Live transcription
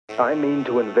I mean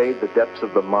to invade the depths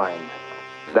of the mind.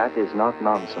 That is not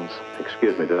nonsense.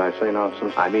 Excuse me, did I say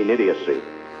nonsense? I mean idiocy.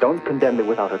 Don't condemn me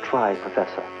without a try,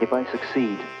 Professor. If I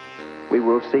succeed, we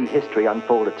will see history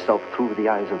unfold itself through the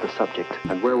eyes of the subject.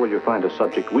 And where will you find a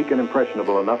subject weak and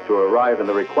impressionable enough to arrive in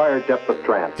the required depth of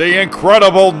trance? The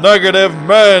Incredible Negative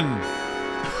Men!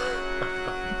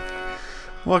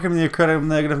 Welcome to the Incredible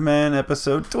Negative Men,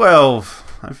 episode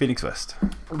 12. I'm Phoenix West.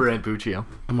 Brent Buccio.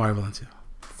 I'm Mario Valencia.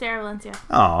 Sarah Valencia.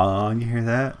 Aw, you hear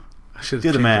that? I should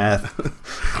do the math.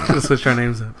 Should have switched our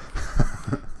names up.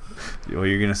 What,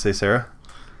 you're going to say Sarah?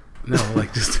 No,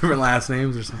 like just different last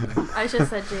names or something. I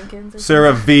just said Jenkins. Or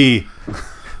Sarah V.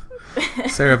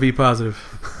 Sarah V positive.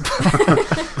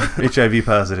 HIV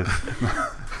positive.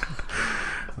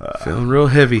 Feeling real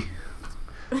heavy.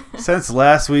 Since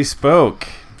last we spoke,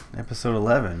 episode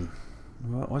 11.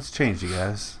 What's changed, you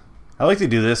guys? I like to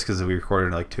do this because we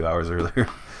recorded like 2 hours earlier.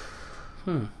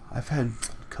 I've had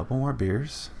a couple more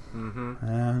beers.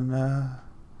 And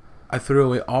I threw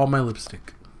away all my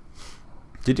lipstick.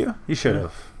 did you? You should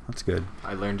have. That's good.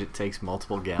 I learned it takes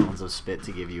multiple gallons of spit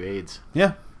to give you AIDS,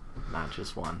 Yeah. not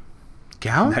just one.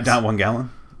 Gallons? Not 1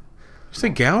 gallon. You say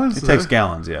gallons? It takes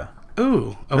gallons, yeah.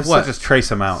 Ooh. Of It's what? just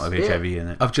trace amount of Spit. HIV in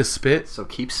it. Of just spit? So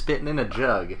keep spitting in a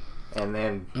jug and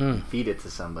then feed it to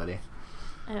somebody.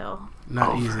 Ew. Not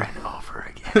over easy. and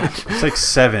over again. It's like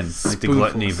 7, like the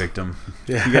gluttony Spoonfuls. victim.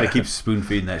 Yeah. You got to keep spoon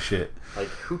feeding that shit. Like,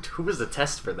 who was the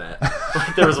test for that?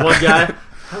 Like, there was one guy.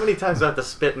 How many times do I have to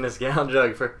spit in this gallon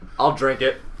jug for? I'll drink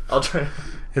it.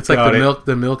 It's like Got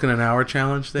the it. milk in an hour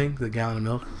challenge thing, the gallon of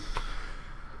milk.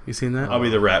 You seen that? I'll be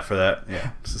the rat for that.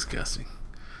 Yeah. It's disgusting.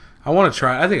 I want to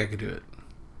try. I think I could do it.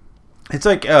 It's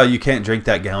like you can't drink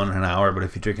that gallon in an hour, but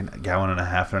if you drink a gallon and a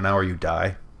half in an hour, you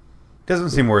die. Doesn't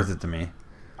seem worth it to me.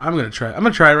 I'm gonna try. I'm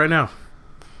gonna try it right now.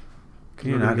 Can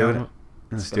you not do it in the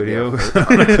gonna studio? be our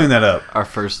I'm gonna clean that up. Our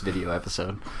first video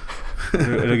episode.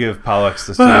 It'll give Pollux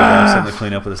the studio something to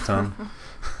clean up with his tongue.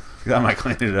 I might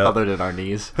clean it up. Other than our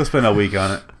knees. He'll spend a week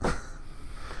on it.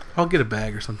 I'll get a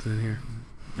bag or something in here.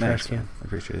 Thanks, Trash can. man. I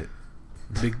appreciate it.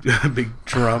 Big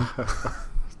drum.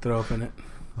 Throw up in it.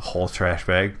 A whole trash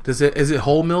bag. Is it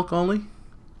whole milk only?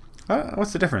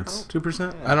 What's the difference?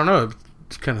 2%? I don't know.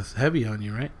 It's kind of heavy on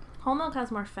you, right? Whole milk has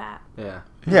more fat. Yeah.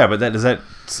 Yeah, but does that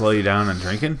slow you down on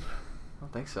drinking? I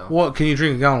don't think so. What, can you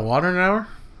drink a gallon of water in an hour?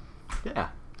 Yeah.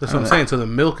 That's what I'm saying. So the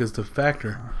milk is the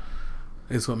factor.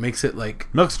 It's what makes it like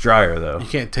Milk's drier though. you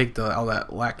can't take all that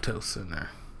lactose in there.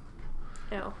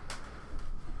 Ew.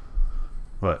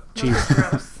 What? Cheese.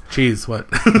 Gross. Cheese. What?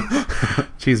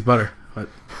 Cheese butter. What?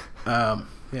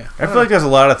 Yeah. I feel like there's a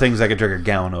lot of things I could drink a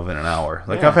gallon of in an hour.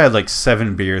 Like Yeah. I've had like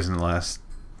 7 beers in the last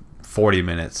 40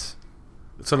 minutes.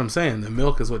 That's what I'm saying. The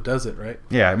milk is what does it, right?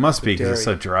 Yeah, it must be because it's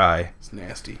so dairy. dry. It's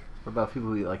nasty. What about people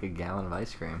who eat like a gallon of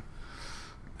ice cream?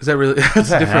 Is that really? That's Does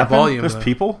a that different happen? volume. There's though.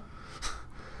 people?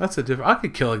 That's a different. I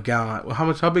could kill a gallon.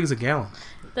 How big is a gallon?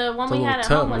 The one It's a we had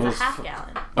little at home tub. was a half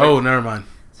gallon. Oh, never mind.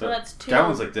 So that's 2.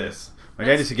 Gallons like this. My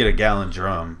dad used to get a gallon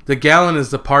drum. The gallon is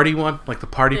the party one, like the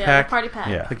party pack. Party pack.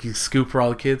 Yeah. Like you scoop for all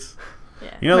the kids.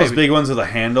 Yeah. You know those Maybe. big ones with a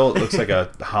handle? It looks like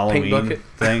a Halloween bucket?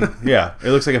 thing. Yeah, it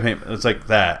looks like a paint. It's like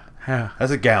that. Yeah,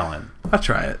 That's a gallon. I'll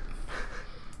try it.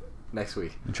 Next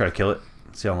week. You try to kill it.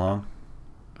 See how long.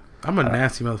 I'm a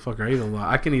nasty motherfucker. I eat a lot.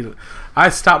 I can eat it. I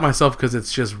stop myself because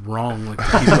it's just wrong. Like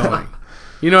to keep going.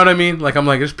 You know what I mean? Like I'm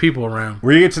like, there's people around.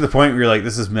 Where you get to the point where you're like,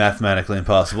 this is mathematically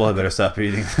impossible. I better stop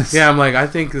eating this. Yeah, I'm like, I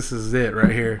think this is it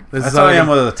right here. This That's is how all I am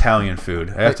can- with Italian food.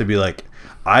 I have to be like,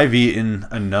 I've eaten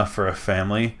enough for a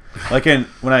family. Like when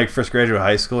I first graduated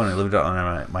high school and I lived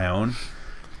on my own,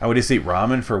 I would just eat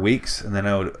ramen for weeks, and then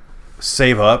I would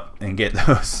save up and get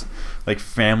those like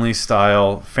family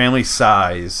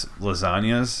size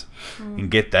lasagnas and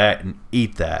get that and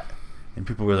eat that. And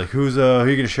people were like, who are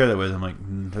you gonna share that with? I'm like,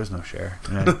 there's no share.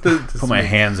 And I put my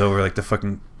hands over like the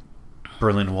fucking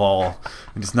Berlin Wall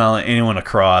and just not let anyone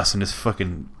across and just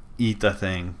fucking eat the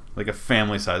thing like a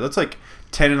family size. That's like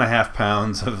 10.5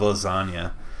 pounds of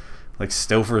lasagna, like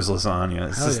Stouffer's lasagna.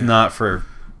 It's Hell just yeah. not for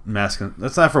that's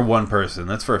not for one person.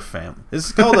 That's for a family. This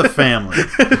is called a family.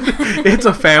 It's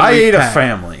a family. I ate pack. a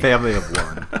family. Family of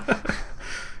one.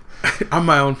 I'm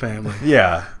my own family.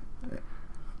 Yeah,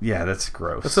 that's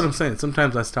gross. That's what I'm saying.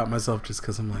 Sometimes I stop myself just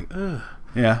because I'm like, ugh.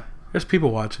 Yeah, There's people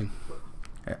watching.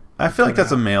 I feel like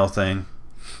that's a male thing.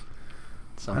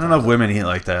 I don't know if women eat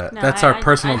like that. No, That's our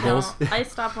personal goals. don't. I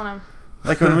stop when I'm.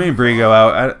 Like when me and Brie go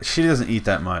out, she doesn't eat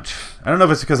that much. I don't know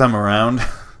if it's because I'm around,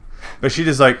 but she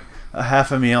just like a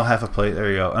half a meal, half a plate. There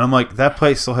you go. And I'm like, that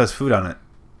plate still has food on it.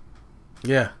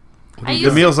 Yeah.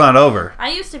 The meal's not over.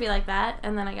 I used to be like that,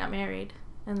 and then I got married,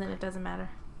 and then it doesn't matter.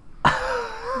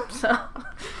 So,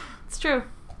 it's true.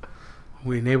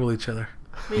 We enable each other.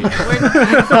 We're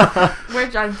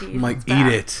junkies. I'm like, It's eat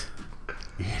bad. it.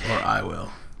 Or I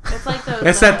will. It's like those.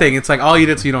 It's that thing. It's like, I'll eat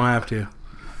it so you don't have to.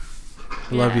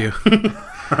 Love Yeah. you.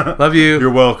 Love you. You're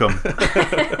welcome.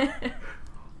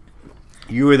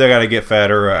 You either got to get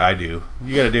fatter or I do.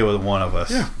 You got to deal with one of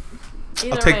us. Yeah.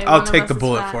 Either way, I'll one of take us the is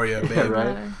bullet fat. for you, babe. Right.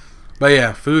 Whatever. But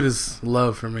yeah, food is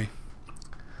love for me.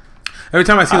 Every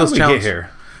time I see How those did we get challenges,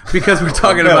 here? because we're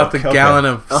talking milk, about the okay. gallon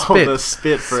of Oh, spit. the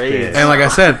spit for AIDS. And like I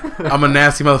said, I'm a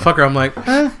nasty motherfucker. I'm like,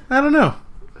 I don't know.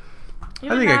 You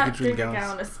I would think I not could drink drink a gallons.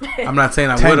 gallon of spit. I'm not saying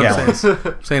I 10 would. I'm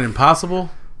gallons. saying impossible.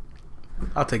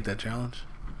 I'll take that challenge.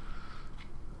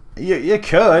 You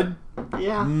could,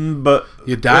 Yeah. but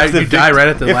You die. if the You die right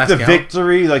at the last If the gallon.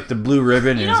 victory, like the blue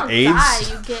ribbon, You is don't AIDS. die.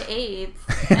 You get AIDS.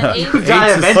 And AIDS. You die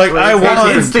AIDS is like eventually. I It's won. I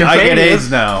get instantaneous.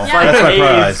 AIDS now. Yeah, That's my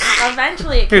AIDS. prize.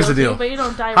 Eventually, it Here's kills the deal. you, but you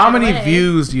don't die. How right many away.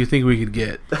 views do you think we could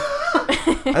get?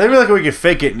 I think like we could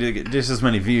fake it and get just as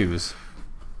many views.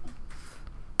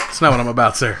 That's not what I'm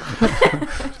about, sir.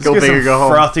 Just Go get big some or go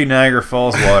home. frothy Niagara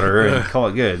Falls water and call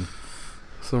it good.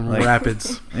 Some Like-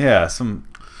 rapids. Yeah, some.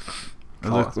 It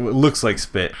looks like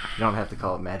spit. You don't have to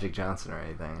call it Magic Johnson or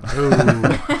anything. Ooh.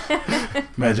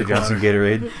 Magic Johnson water.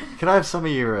 Gatorade. Can I have some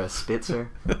of your spit, sir?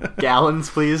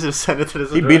 Gallons, please. Just send it to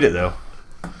this. He beat it though.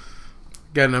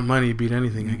 Got enough money, you beat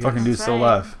anything. I guess. Fucking dude's still right.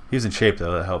 alive. He was in shape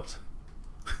though. That helped.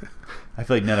 I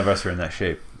feel like none of us are in that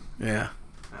shape. Yeah,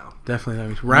 No. definitely.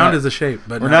 Not. Round not- is a shape,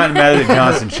 but We're not in Magic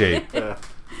Johnson shape. Yeah.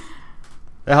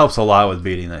 That helps a lot with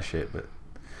beating that shit, but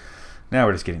now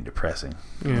we're just getting depressing.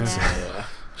 Yeah. Yeah.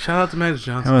 Shout out to Magic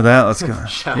Johnson. And with that, let's go.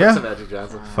 Shout Yeah. out to Magic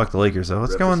Johnson. Fuck the Lakers though.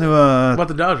 Let's go Represent. into What about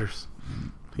the Dodgers?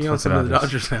 He owns Fuck some the of the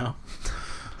Dodgers now.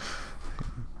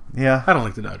 yeah. I don't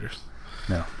like the Dodgers.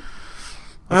 No.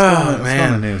 Oh Let's go on the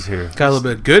man, news here. got a little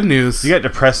bit of good news. You got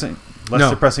depressing, less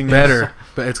depressing news. better,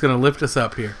 but it's gonna lift us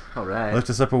up here. All right. Lift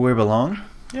us up where we belong.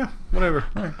 Yeah, whatever.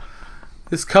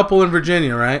 This couple in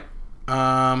Virginia, right?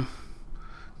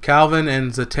 Calvin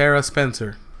and Zatara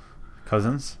Spencer.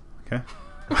 Cousins. Okay.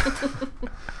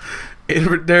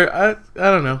 They're I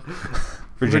don't know.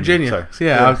 Virginia. Sorry. So,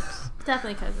 yeah, Yeah.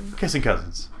 Definitely cousins. Kissing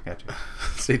cousins. Gotcha.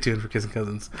 stay tuned for Kissing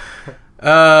Cousins.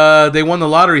 They won the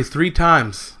lottery 3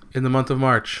 times in the month of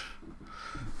March.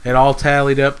 It all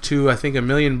tallied up to I think $1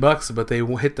 million, but they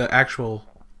hit the actual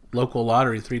local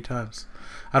lottery 3 times.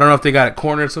 I don't know if they got it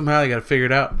cornered somehow. They got it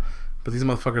figured out. But these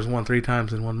motherfuckers won 3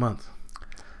 times in 1 month.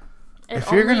 It's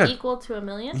If you're only gonna- equal to $1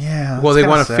 million. Yeah. Well, they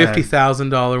won a sad.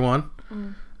 $50,000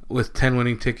 one with 10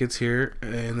 winning tickets here,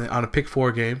 and then on a pick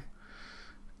 4 game.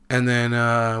 And then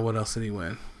what else did he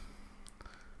win?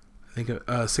 I think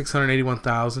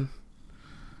 $681,000,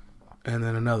 and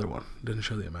then another one didn't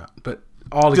show the amount, but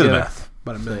all Do the together math.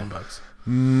 about $1 million.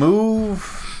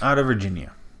 Move out of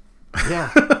Virginia. Yeah.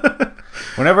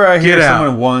 Whenever I hear Get out.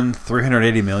 someone won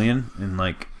 $380 million in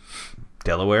like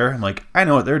Delaware, I'm like, I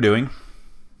know what they're doing.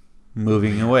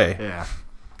 Moving away. Yeah.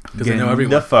 Because they know Getting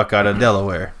everyone. the fuck out of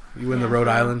Delaware. You win the Rhode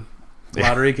Island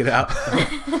lottery, get out.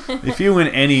 If you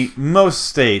win most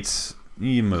states,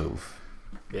 you move.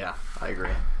 Yeah. I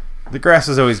agree. The grass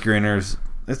is always greener.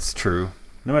 It's true.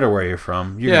 No matter where you're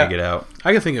from, you're Yeah. gonna get out.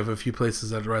 I can think of a few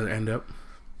places I'd rather end up.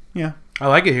 Yeah. I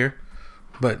like it here,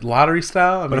 but lottery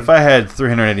style. But if I had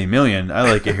 $380 million, I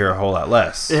like it here a whole lot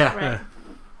less. Yeah. Right.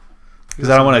 Because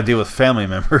I don't want to deal with family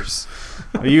members.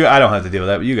 I don't have to deal with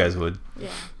that, but you guys would. Yeah.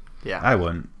 Yeah. I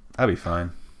wouldn't. I'd be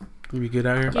fine. you be good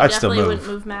out here. You I'd still definitely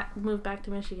move. wouldn't move back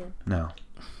to Michigan. No.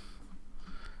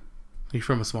 You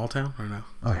from a small town or no?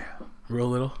 Oh yeah. Real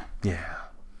little. Yeah.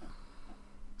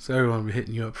 So everyone will be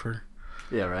hitting you up for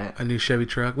Yeah. Right. a new Chevy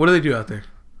truck. What do they do out there?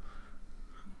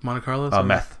 Monte Carlos?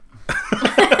 Meth.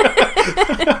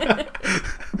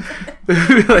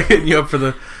 Like hitting you up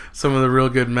for some of the real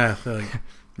good meth. They're like,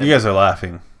 You guys are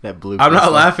laughing. That blue. I'm not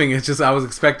crystal. laughing. It's just I was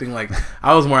expecting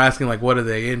I was more asking what are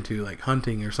they into, like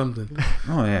hunting or something.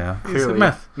 Oh yeah. He said Clearly.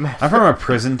 meth. I'm from a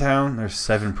prison town. There's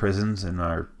 7 prisons in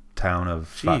our town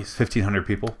of about Jeez. 1,500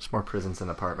 people. There's more prisons than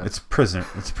apartments. It's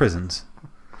prisons.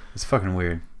 It's fucking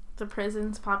weird. The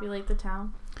prisons populate the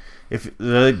town. If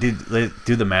they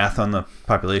do the math on the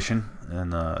population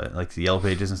and like the yellow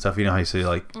pages and stuff, you know how you say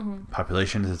like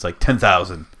populations, it's like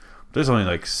 10,000. There's only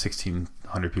like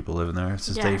 1,600 people living there. It's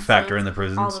just Yeah, they so factor it's in the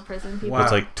prisons. All the prison people. Wow.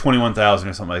 It's like 21,000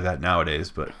 or something like that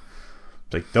nowadays, but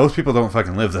like those people don't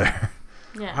fucking live there.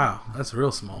 Yeah. Wow, that's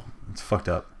real small. It's fucked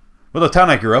up. Well, the town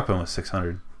I grew up in was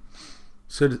 600.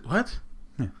 So what?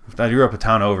 Yeah. I grew up a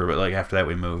town over, but like after that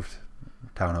we moved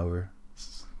town over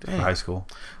for high school.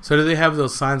 So do they have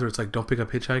those signs where it's like don't pick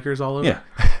up hitchhikers all over? Yeah,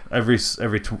 every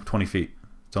 20 feet.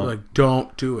 They're like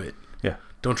don't do it. Yeah.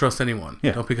 Don't trust anyone.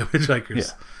 Yeah. Don't pick up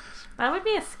hitchhikers. Yeah. That would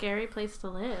be a scary place to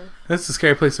live. That's a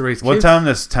scary place to raise kids. One time,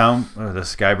 this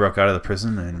guy broke out of the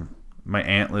prison, and my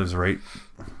aunt lives right,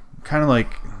 kind of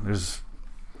like there's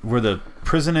where the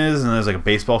prison is, and there's like a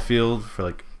baseball field for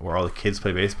like where all the kids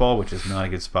play baseball, which is not a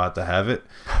good spot to have it.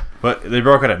 But they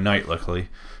broke out at night, luckily,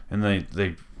 and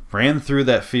they ran through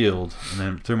that field and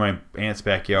then through my aunt's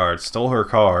backyard, stole her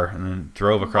car, and then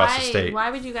drove across the state.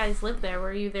 Why would you guys live there?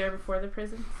 Were you there before the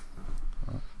prison?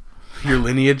 Your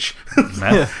lineage.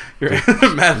 Meth. Your Is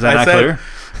meth. that not clear?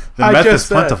 The I meth just is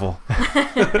said. plentiful.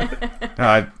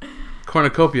 No,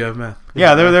 Cornucopia of meth.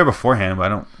 yeah, they were there beforehand, but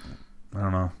I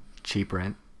don't know. Cheap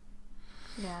rent.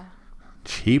 Yeah.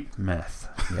 Cheap meth.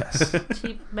 Yes.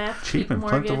 Cheap meth. Cheap and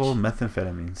mortgage. plentiful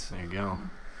methamphetamines. There you go.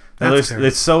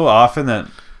 It's so often that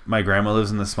my grandma lives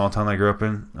in the small town I grew up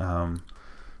in,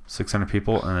 600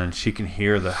 people, and then she can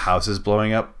hear the houses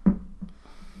blowing up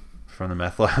from the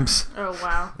meth labs. Oh,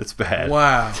 wow. It's bad.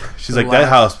 Wow. She's like, that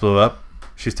house blew up.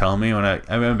 She's telling me when I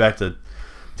went back to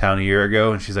town a year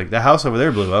ago, and she's like, that house over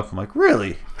there blew up. I'm like,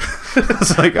 really?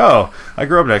 It's like, oh, I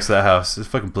grew up next to that house. It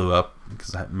fucking blew up because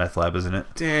that meth lab is in it.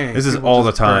 Dang. This is people all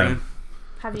the just time. burning.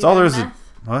 Have It's you all there done is. meth?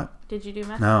 What? Did you do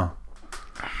meth? No.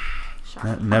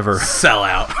 Shocking. Never. Sell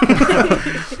out.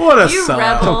 What a You sellout.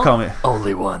 rebel. Don't call me.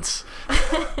 Only once.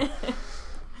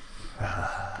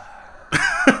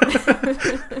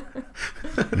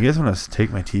 You guys want to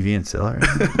take my TV and sell it?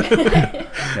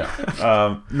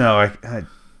 No, I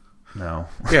no.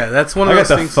 Yeah, that's one of I those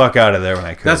got the things. fuck out of there when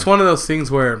I could. That's one of those things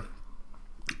where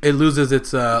it loses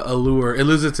its allure. It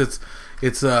loses its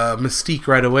mystique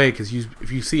right away because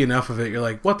if you see enough of it, you're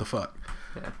like, what the fuck?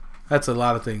 Yeah. That's a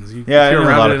lot of things. Yeah, if I you're know a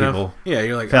around lot it of enough- people. Yeah,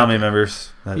 you're like family okay.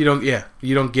 members. that- You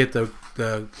don't get the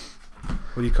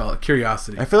what do you call it?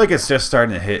 Curiosity. I feel like it's just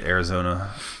starting to hit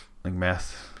Arizona, like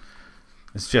meth.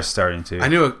 It's just starting to. I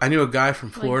knew a guy from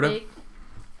Like Florida. big?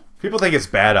 People think it's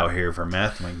bad out here for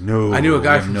meth. I'm like, no. I knew a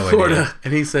guy have from no Florida, idea.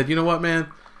 and he said, "You know what, man?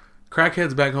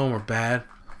 Crackheads back home are bad."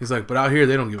 He's like, "But out here,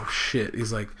 they don't give a shit."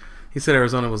 He's like, he said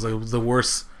Arizona was like the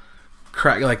worst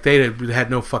crack. Like they had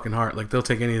no fucking heart. Like they'll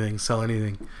take anything, sell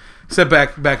anything. He said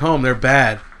back home they're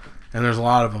bad, and there's a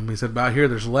lot of them. He said out here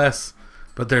there's less,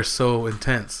 but they're so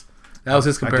intense. That was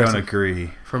his I comparison. don't agree.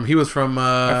 He was from.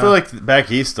 I feel like back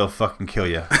east they'll fucking kill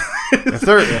you. If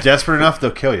they're desperate enough,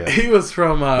 they'll kill you. he was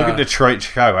from. Look at Detroit,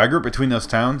 Chicago. I grew up between those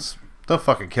towns. They'll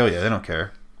fucking kill you. They don't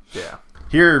care. Yeah.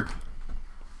 Here,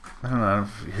 I don't know. I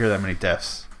don't hear that many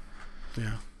deaths.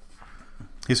 Yeah.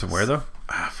 He's from where though?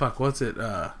 Fuck. What's it?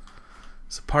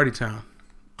 It's a party town.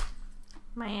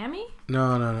 Miami?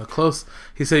 No. Close.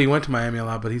 He said he went to Miami a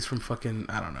lot, but he's from fucking.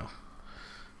 I don't know.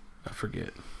 I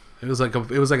forget. It was like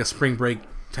a spring break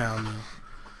town.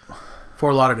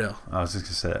 Fort Lauderdale. I was just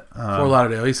gonna say that. Fort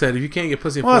Lauderdale. He said if you can't get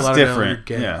pussy in Well, Fort that's Lauderdale, different.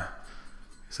 you're gay. Yeah. He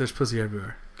said there's pussy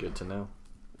everywhere. Good to know.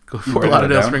 Go to You Fort write that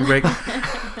Lauderdale down? spring break.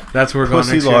 That's where we're going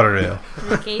Pussy next year. Lauderdale.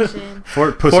 Vacation.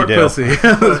 Fort Pussy Fort Dale. Pussy.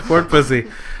 Fort Pussy.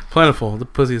 Plentiful. The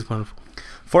pussy is plentiful.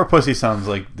 Fort Pussy sounds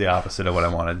like the opposite of what I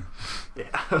wanted. Yeah.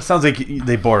 It sounds like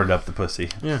they boarded up the pussy.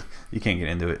 Yeah. You can't get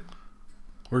into it.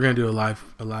 We're gonna do a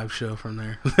live show from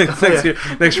there next year,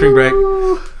 next spring break.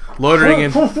 Loitering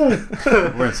and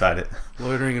We're inside it.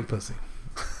 loitering and pussy.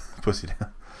 Pussy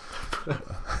down.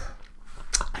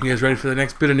 You guys ready for the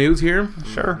next bit of news here?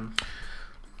 Sure.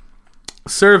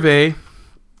 Survey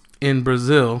in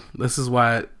Brazil. This is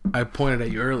why I pointed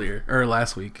at you earlier or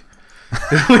last week.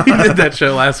 We did that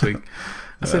show last week.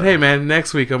 I said, "Hey man,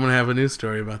 next week I'm gonna have a news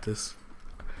story about this."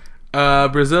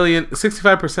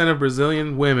 65% of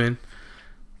Brazilian women,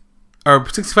 or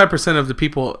 65% of the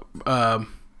people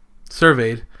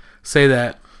surveyed, say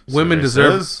that women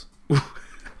deserve. Says,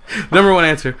 Number one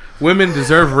answer: women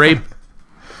deserve rape.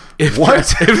 If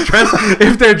What?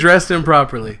 if they're dressed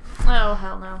improperly. Oh,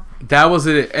 hell no. That was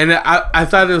it, and I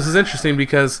thought this was interesting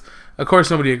because, of course,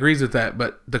 nobody agrees with that,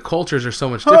 but the cultures are so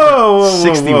much different. whoa,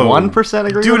 61%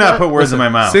 agree Do with not that? put words in my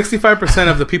mouth. 65%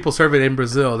 of the people surveyed in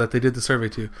Brazil that they did the survey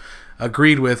to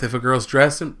agreed with if a girl's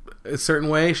dressed in a certain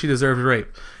way, she deserves rape,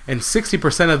 and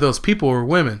 60% of those people were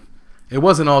women. It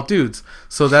wasn't all dudes,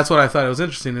 so that's what I thought it was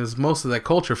interesting. Is most of that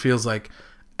culture feels like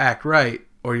act right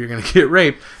or you're gonna get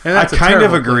raped, and that's I kind of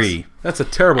terrible agree. place. That's a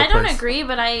terrible. I don't place. agree,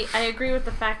 but I agree with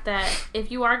the fact that if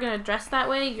you are going to dress that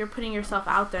way, you're putting yourself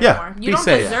out there Yeah, more. be You don't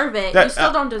safe. deserve it. That- you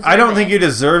still don't deserve it. I don't think you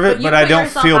deserve it, But you but I put don't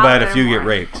yourself feel out bad if there you get more.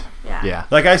 raped. Yeah. Yeah.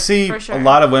 Like I see For sure. a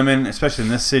lot of women, especially in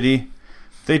this city,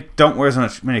 they don't wear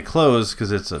as many clothes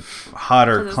because it's a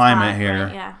hotter 'Cause it's climate hot, here,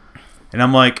 right? Yeah. and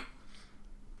I'm like,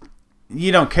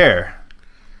 you don't care.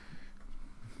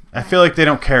 I feel like they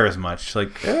don't care as much. Like,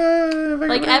 if I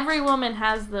Like get raped- every woman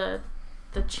has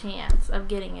the chance of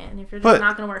getting it. And if you're just But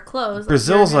not going to wear clothes,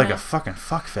 Brazil's you're like a fucking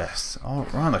fuck fest all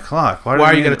around the clock. Why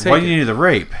are you gonna take Why it? do you need the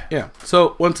rape? Yeah.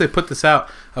 So once they put this out,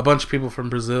 a bunch of people from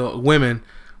Brazil, women,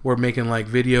 were making like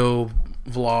video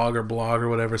vlog or blog or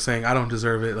whatever, saying I don't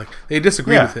deserve it. Like they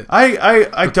disagree with it.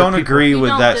 I don't agree You with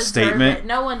don't that deserve statement. it.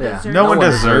 No one Yeah. deserves No one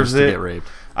that. deserves to it. get raped.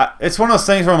 It's one of those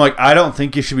things where I'm like, I don't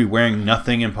think you should be wearing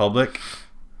nothing in public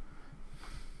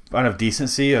out of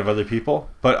decency of other people.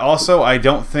 But also, I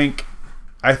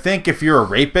think if you're a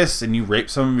rapist and you rape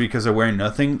someone because they're wearing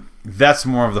nothing, that's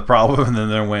more of the problem than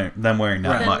them wearing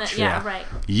not Right. much. Yeah, right.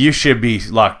 You should be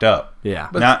locked up. Yeah.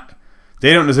 Not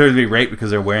they don't deserve to be raped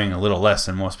because they're wearing a little less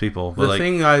than most people. But The like,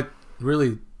 thing I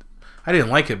didn't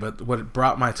like it, but what it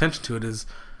brought my attention to it is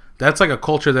that's like a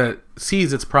culture that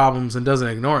sees its problems and doesn't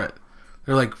ignore it.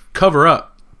 They're like, cover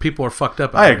up. People are fucked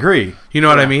up. out I here. agree. You know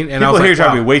what I mean? And People I was here like, try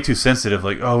to wow. be way too sensitive.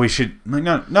 Like, oh, we should. Like,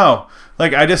 no.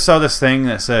 Like, I just saw this thing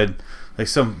that said, like,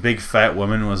 some big fat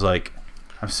woman was like,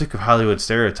 I'm sick of Hollywood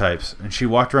stereotypes. And she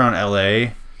walked around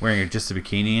L.A. wearing just a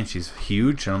bikini, and she's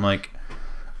huge. And I'm like,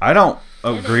 I don't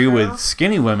agree girl. with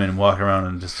skinny women walking around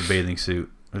in just a bathing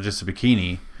suit or just a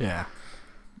bikini. Yeah.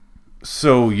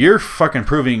 So you're fucking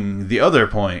proving the other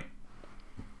point.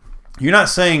 You're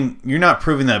not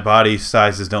proving that body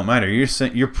sizes don't matter.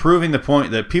 You're proving the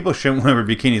point that people shouldn't wear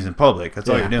bikinis in public. That's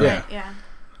all Yeah. you're doing. Yeah. Yeah.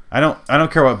 I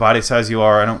don't care what body size you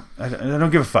are. I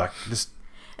don't give a fuck. Just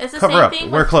It's the Cover same up.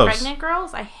 thing Wear with clothes. pregnant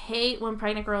girls. I hate when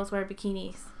pregnant girls wear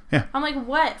bikinis. Yeah. I'm like,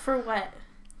 what? For what?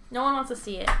 No one wants to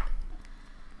see it.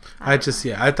 I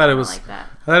thought it was like that.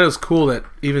 I thought it was cool that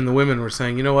even the women were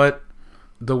saying, you know what,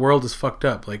 the world is fucked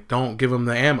up. Like, don't give them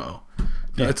the ammo.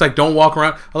 Yeah. It's like, don't walk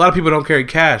around. A lot of people don't carry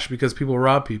cash because people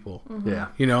rob people. Mm-hmm. Yeah.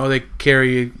 You know, they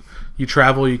carry. You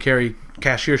travel, you carry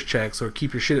cashier's checks or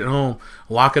keep your shit at home,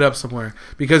 lock it up somewhere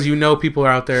because you know people are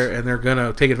out there and they're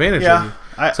gonna take advantage of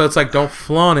you. So it's like, don't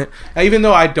flaunt it. Even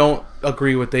though I don't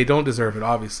agree with, they don't deserve it,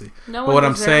 obviously. No but one what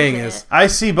I'm deserves saying it. is, I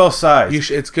see both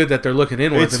sides. it's good that they're looking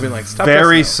inwards It's and being like, stop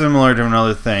very dressing similar to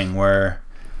another thing where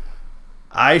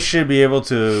I should be able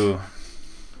to,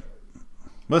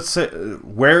 let's say,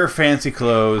 wear fancy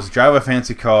clothes, drive a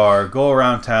fancy car, go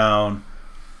around town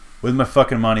with my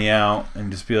fucking money out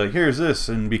and just be like, here's this,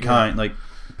 and be kind, like,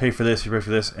 pay for this, you pay for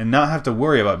this, and not have to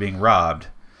worry about being robbed.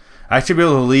 I should be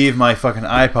able to leave my fucking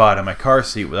iPod in my car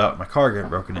seat without my car getting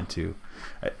broken into.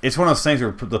 It's one of those things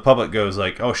where the public goes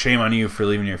like, oh, shame on you for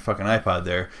leaving your fucking iPod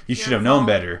there. You should have known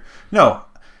better. No,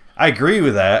 I agree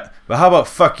with that, but how about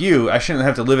fuck you? I shouldn't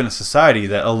have to live in a society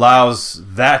that allows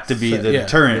that to be the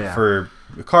deterrent for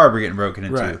a car getting broken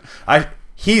into. Right.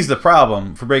 He's the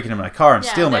problem for breaking into my car and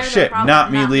stealing my they're the shit, problem,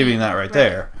 not me not leaving me. that right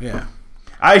there. Yeah.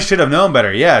 I should have known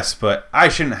better, yes, but I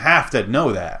shouldn't have to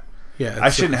know that. Yeah. I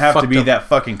shouldn't have to be that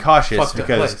fucking cautious fucked up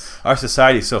because place. our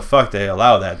society's so fucked they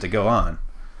allow that to go on.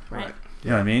 Right. You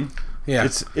know what I mean? Yeah.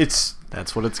 It's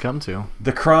That's what it's come to.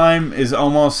 the crime is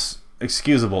almost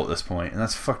excusable at this point, and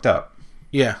that's fucked up.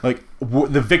 Yeah. Like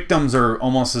the victims are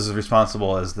almost as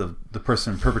responsible as the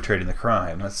person perpetrating the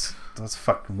crime. That's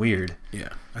fucking weird. Yeah.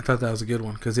 I thought that was a good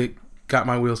one because it got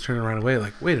my wheels turning right away.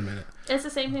 Like, wait a minute. It's the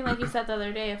same thing like you said the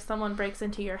other day. If someone breaks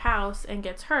into your house and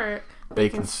gets hurt, they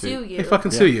can sue you. They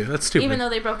fucking sue you. That's stupid. Even though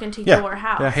they broke into Yeah. your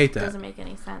house. Yeah, I hate that. It doesn't make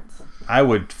any sense. I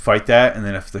would fight that, and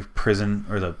then if the prison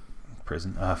or the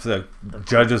if the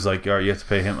judge was like, all right, you have to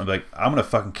pay him, I'd be like, I'm gonna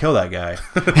fucking kill that guy.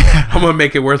 I'm gonna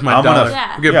make it worth my I'm dollar. gonna-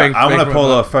 Yeah. Get Yeah, bang- I'm bang gonna for my pull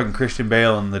buck. a fucking Christian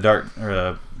Bale in the dark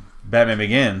or Batman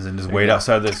Begins and just wait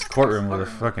outside this courtroom with a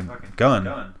fucking gun.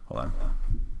 Hold on.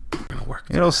 Gonna work.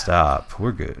 It'll stop.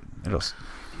 We're good.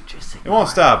 It won't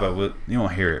stop, but you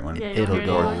won't hear it when. Yeah, you'll It'll hear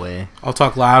go it. away. I'll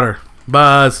talk louder.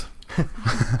 Buzz.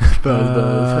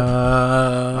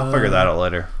 I'll figure that out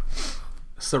later.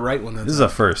 It's the right one. This is a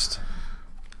first.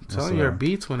 Telling you, our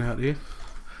beats went out, dude.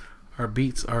 Our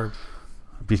beats are.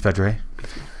 Beef Vedre.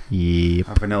 Yep.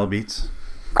 Our vanilla beats.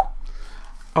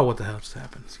 Oh, what the hell just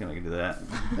happened? Just gonna do that.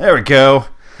 There we go.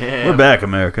 Yeah. We're back,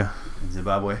 America.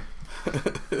 Zimbabwe.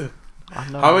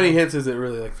 How many hits is it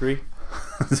really? Like 3?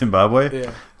 Zimbabwe?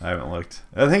 Yeah. I haven't looked.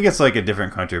 I think it's like a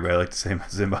different country, but I like to say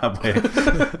Zimbabwe.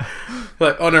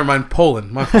 Like, oh, never mind.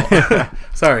 Poland. My fault.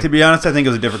 Sorry. To be honest, I think it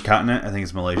was a different continent. I think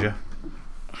it's Malaysia.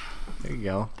 There you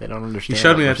go. They don't He understand. showed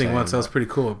what me we're that thing saying, once. That was but- pretty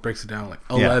cool. It breaks it down like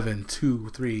Yeah. 11, 2,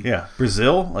 3. Yeah.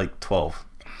 Brazil, like 12.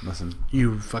 Listen.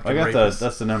 You fucking I got rapist.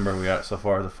 that's the number we got so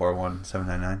far, the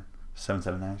 41799.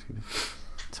 779, excuse me.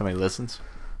 Somebody listens.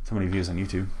 So many views on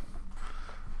YouTube.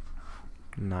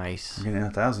 Nice. I'm getting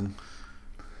 1,000.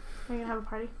 Are you gonna have a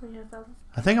party when you have 1,000?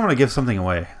 I think I'm gonna give something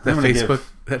away. That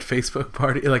Facebook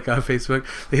party, like on Facebook,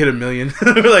 they hit 1 million.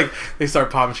 Like they start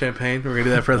popping champagne. We're gonna do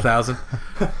that for 1,000.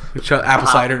 Apple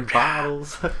cider.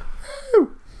 Bottles.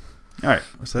 All right.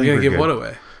 So I think You're we're gonna give good. what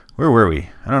away? Where were we?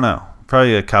 I don't know.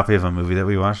 Probably a copy of a movie that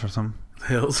we watched or something.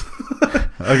 Hills.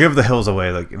 I'll give the Hills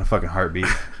away like in a fucking heartbeat.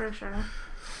 For sure.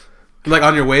 Like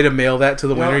on your way to mail that to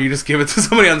the winner, you just give it to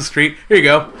somebody on the street. Here you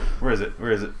go. Where is it?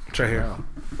 Where is it? It's right here.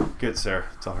 Good, Sarah.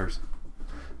 It's all hers.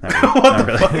 Not really. Not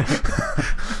really.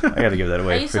 I gotta give that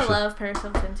away. I used to officially. love Paris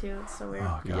Hilton too. It's so weird.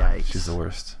 Oh god, Yikes. she's the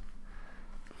worst.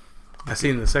 I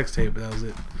seen the sex tape, but that was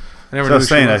it. I never So I knew was she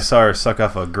saying I was. saw her suck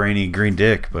off a grainy green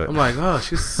dick, but I'm like, oh,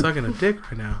 she's sucking a dick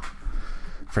right now.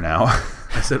 for now,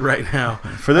 I said right now.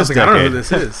 for this I was like, I don't know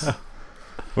decade, who this is.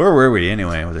 where were we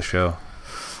anyway with the show?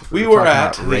 We We're were talking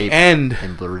at about the rape end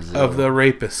in Brazil. of the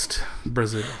rapist,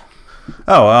 Brazil.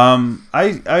 Oh,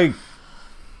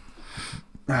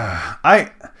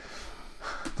 I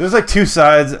there's like two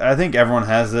sides. I think everyone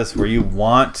has this where you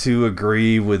want to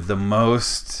agree with the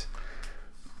most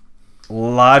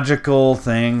logical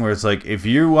thing where it's like, if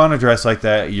you want to dress like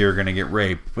that, you're going to get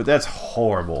raped. But that's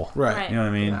horrible. Right. You know what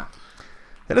I mean? Yeah.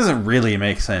 That doesn't really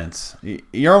make sense.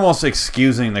 You're almost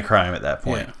excusing the crime at that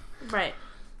point. Yeah. Right.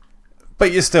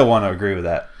 But you still want to agree with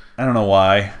that. I don't know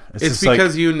why. It's just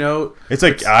because like, you know it's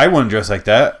like I wouldn't dress like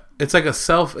that. it's like a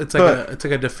self. It's like it's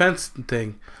like a defense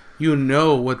thing. You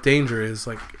know what danger is.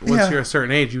 Like once you're a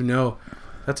certain age, you know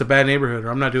that's a bad neighborhood, or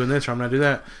I'm not doing this, or I'm not doing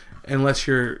that. Unless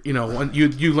you're, when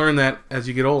you learn that as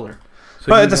you get older. So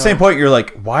But at the same point, you're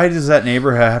like, why does that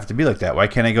neighborhood have to be like that? Why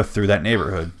can't I go through that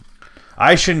neighborhood?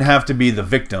 I shouldn't have to be the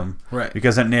victim, Right.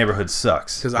 Because that neighborhood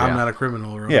sucks. because I'm not a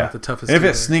criminal, or I'm Yeah, not the toughest. and if kid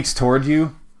it there. sneaks toward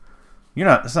you, you're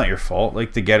not. It's not your fault.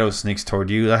 Like the ghetto sneaks toward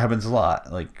you. That happens a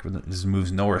lot. Like it just moves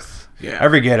north. Yeah.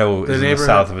 Every ghetto The is in the neighborhood-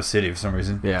 south of a city for some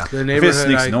reason. Yeah. the If it neighborhood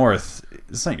sneaks north,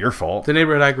 it's not your fault. the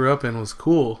neighborhood I grew up in was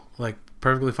cool, like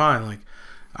perfectly fine. Like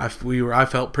I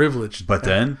felt privileged. But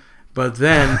then,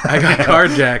 I got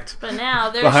carjacked. But now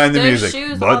there's, Behind the there's music.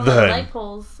 shoes But on the then. light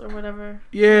poles or whatever.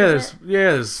 Yeah, Is it?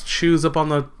 there's shoes up on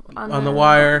the On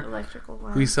wire. Electrical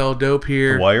wire. We sell dope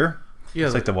here. the wire. Yeah,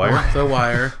 It's like the wire. The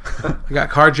wire. I got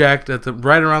carjacked at the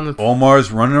right around the. Omar's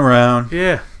running around.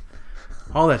 Yeah,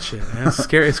 all that shit, man. It's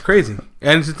scary. It's crazy.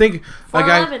 And to think, like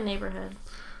 411 neighborhood.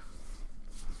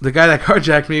 the guy that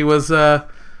carjacked me was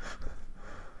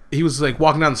he was like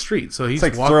walking down the street, so he's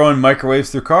It's like walking. throwing microwaves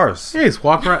through cars. Yeah, he's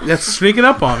walking around. That's sneaking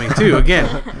up on me too.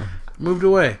 Again, moved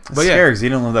away. It's But yeah, scary because you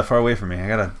don't live that far away from me. I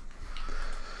gotta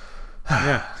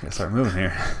yeah, start moving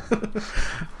here.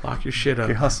 lock your shit up.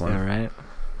 You're hustling. Yeah, right.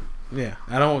 Yeah,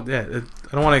 I don't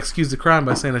want to excuse the crime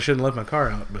by saying I shouldn't let my car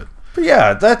out, but But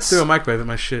yeah, that's threw a microwave at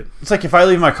my shit. it's like if I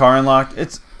leave my car unlocked,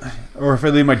 or if I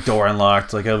leave my door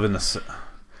unlocked, like I live in it's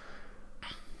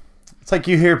like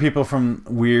you hear people from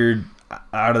weird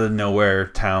out of the nowhere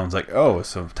towns, like, oh,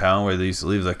 it's a town where they used to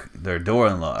leave like their door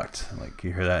unlocked. Like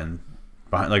you hear that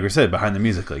behind, like we said, behind the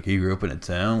music. Like you grew up in a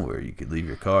town where you could leave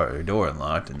your door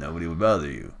unlocked and nobody would bother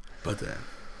you. But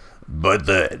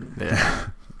then, Yeah.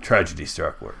 Tragedy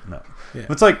struck work. No, Yeah.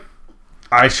 It's like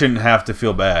I shouldn't have to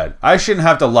feel bad. I shouldn't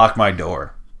have to lock my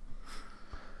door.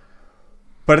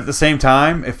 But at the same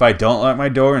time, if I don't lock my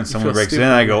door and someone feel breaks in,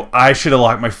 stupid. I go, I should have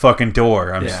locked my fucking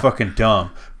door. I'm just Yeah. fucking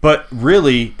dumb. But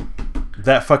really,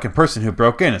 that fucking person who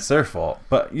broke in, it's their fault.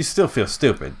 But you still feel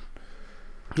stupid.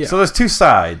 Yeah. So there's two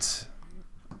sides.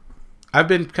 I've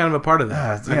been kind of a part of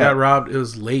that. Yeah. I got robbed. It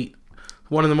was late,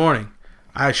 1 a.m.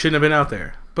 I shouldn't have been out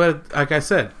there. But like I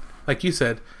said, like you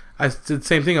said, I did the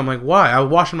same thing. I'm like, why? I was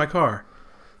washing my car.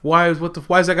 Why is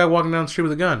that guy walking down the street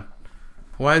with a gun?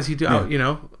 Why is he doing?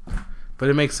 Yeah. But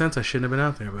it makes sense. I shouldn't have been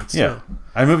out there. But still, Yeah.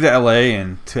 I moved to LA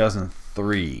in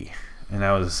 2003, and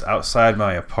I was outside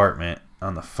my apartment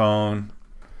on the phone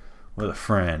with a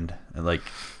friend at like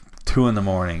 2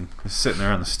 a.m. Just sitting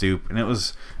there on the stoop, and it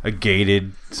was a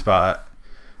gated spot.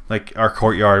 Like our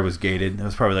courtyard was gated. It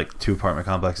was probably like 2 apartment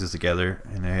complexes together,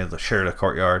 and they had shared a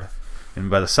courtyard. And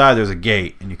by the side there's a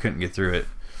gate, and you couldn't get through it.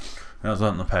 And I was out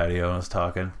on the patio, and I was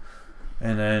talking,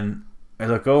 and then I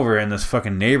look over, and this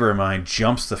fucking neighbor of mine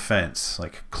jumps the fence,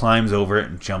 like climbs over it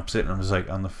and jumps it, and I'm just like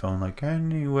on the phone, like,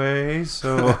 anyway,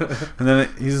 so, and then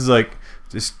he's like,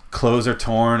 his clothes are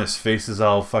torn, his face is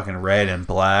all fucking red and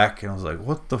black, and I was like,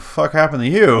 what the fuck happened to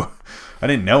you? I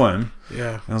didn't know him.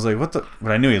 yeah. And I was like, what the,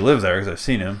 but I knew he lived there because I've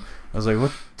seen him. I was like,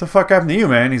 what the fuck happened to you,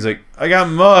 man? He's like, I got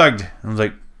mugged. And I was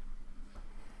like,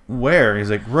 where? He's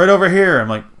like, right over here. I'm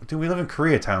like, dude, we live in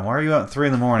Koreatown. Why are you out at 3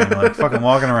 a.m. like fucking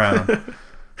walking around?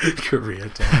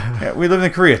 Koreatown. Yeah, we live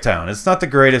in Koreatown. It's not the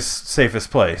greatest, safest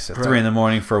place at 3 Right.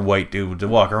 a.m. for a white dude to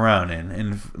walk around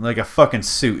in like a fucking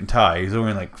suit and tie. He's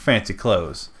wearing like fancy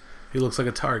clothes. He looks like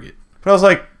a target. But I was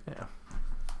like, Yeah.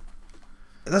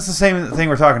 that's the same thing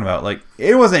we're talking about. Like,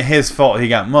 it wasn't his fault he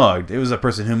got mugged. It was the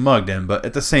person who mugged him. But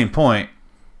at the same point,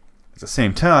 at the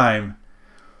same time,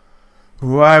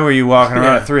 Why were you walking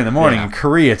around Yeah. at 3 in the morning in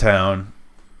Koreatown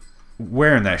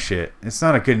wearing that shit? It's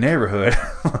not a good neighborhood.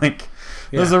 Like,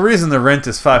 there's a reason the rent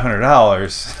is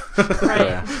 $500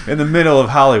 Right. in the middle of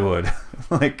Hollywood.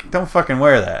 Like, don't fucking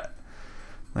wear that.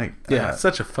 Like, Yeah, it's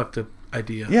such a fucked up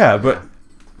idea. yeah, but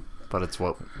But it's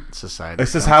what society.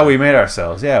 it's just how we made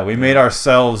ourselves. Yeah, we made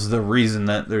ourselves the reason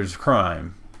that there's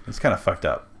crime. It's kind of fucked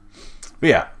up. But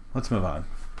yeah, let's move on.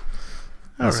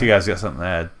 Unless you guys got something to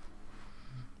add.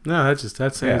 No, that's it. Yeah,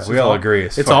 It's we just all agree.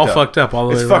 It's all fucked up. fucked up all the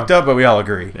way It's around. fucked up, but we all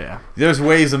agree. Yeah. There's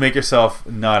ways to make yourself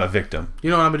not a victim. You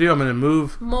know what I'm gonna do? I'm gonna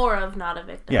move. More of not a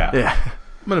victim. Yeah. Yeah.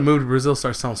 I'm gonna move to Brazil,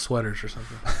 start selling sweaters or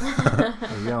something.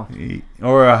 There you go.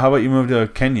 Or how about you move to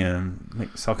Kenya and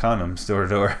sell condoms door to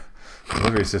door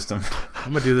delivery system?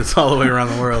 I'm gonna do this all the way around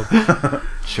the world.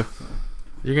 Sure.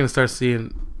 You're gonna start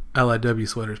seeing LIW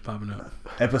sweaters popping up.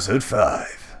 Episode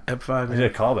 5. Ep5. I did a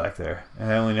callback there,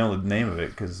 and I only know the name of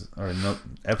it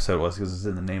episode was because it's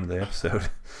in the name of the episode.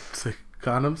 It's like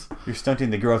condoms. You're stunting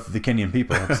the growth of the Kenyan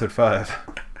people. Episode 5.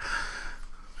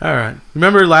 All right.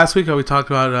 Remember last week how we talked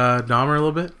about Dahmer a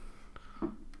little bit?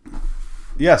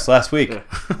 Yes, last week.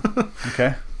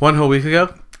 Okay. One whole week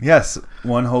ago. Yes,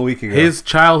 1 whole week ago. His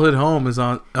childhood home is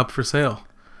up for sale.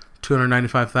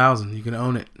 $295,000. You can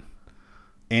own it.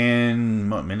 in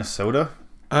Minnesota.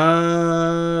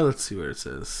 Let's see where it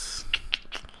says.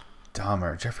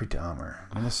 Jeffrey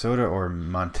Dahmer, Minnesota or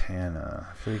Montana?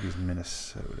 I feel like he's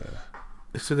Minnesota.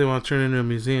 They said they want to turn it into a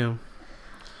museum.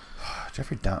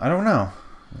 Jeffrey Dahmer, I don't know.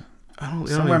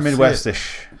 Somewhere even see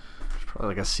Midwest-ish. There's probably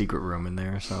like a secret room in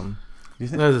there or something. You,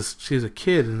 it. She's a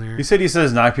kid in there. you said he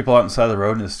says knock people out inside the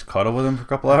road and just cuddle with them for a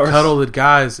couple hours? Cuddle the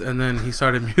guys, and then he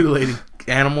started mutilating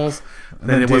animals. And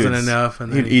then it wasn't dudes. enough,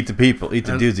 and then He'd eat the people, eat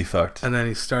the dudes he fucked. And then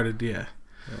he started, Yeah,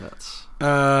 that's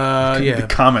The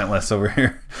comment list over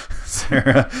here.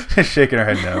 Sarah is shaking her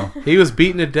head no. He was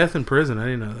beaten to death in prison. I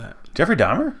didn't know that. Jeffrey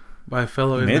Dahmer? By a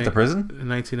fellow He made it inmate to prison? in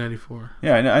 1994.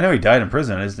 Yeah, I know he died in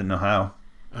prison. I just didn't know how.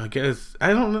 I guess I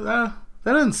don't know.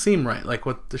 That doesn't seem right. Like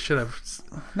what the shit I've.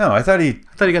 No, I thought he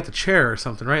got the chair or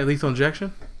something, right? Lethal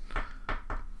injection.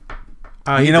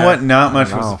 you know what? Not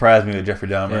much would know. surprise me with Jeffrey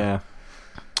Dahmer. yeah.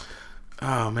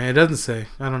 Oh man, it doesn't say.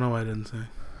 I don't know why it doesn't say.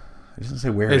 It doesn't say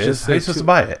where It's it is. just How are you say supposed two- to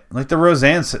buy it? Like the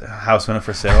Roseanne's house went up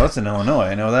for sale. That's in Illinois.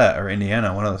 I know that. Or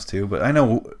Indiana, one of those two. But I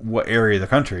know what area of the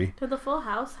country. Did the Full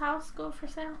House go for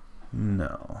sale?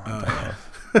 No.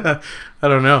 I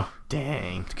don't know.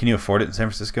 Dang. Can you afford it in San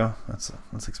Francisco? That's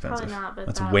expensive. Probably not, but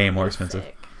That's that way would more be expensive.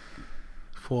 sick.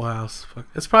 Full House. Fuck.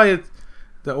 It's probably.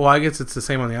 Well, I guess it's the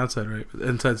same on the outside, right?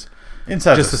 Inside's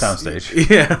Inside just the a soundstage.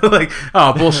 Yeah, like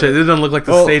bullshit. It doesn't look like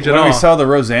the Well, stage at when all. we saw the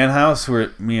Roseanne house,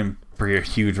 me and Brie are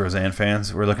huge Roseanne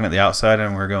fans. We're looking at the outside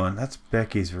and we're going, "That's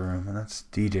Becky's room and that's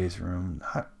DJ's room."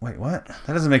 Wait, what?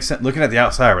 That doesn't make sense. Looking at the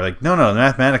outside, we're like, "No,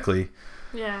 mathematically,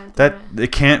 Yeah. that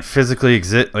it can't physically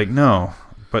exist." Like, no,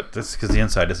 but that's because the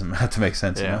inside doesn't have to make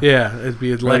sense. Yeah. You know? Yeah, it'd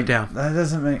be a Like, letdown. That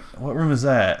doesn't make. What room is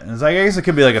that? And it's like, I guess it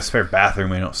could be like a spare bathroom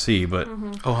we don't see, but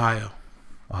Ohio.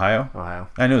 Ohio.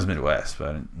 I knew it was Midwest, but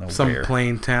I didn't know Some where.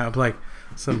 plain town, like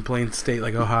some plain state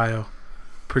like Ohio,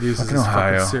 produces Fucking this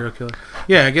Ohio. fucking serial killer.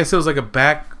 Yeah, I guess it was like a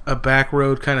back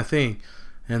road kind of thing,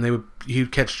 and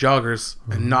he'd catch joggers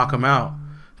and knock them out,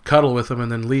 cuddle with them,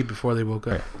 and then leave before they woke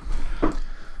up.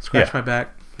 Scratch Yeah. my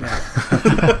back.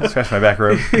 Scratch my back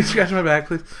road. Scratch my back,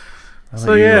 please. I'll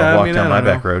So let you, yeah, walk I mean, down I my don't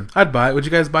know. back road. I'd buy it. Would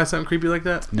you guys buy something creepy like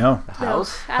that? No. The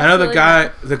house? I know the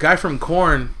Absolutely guy from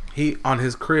Korn. He on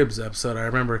his Cribs episode. I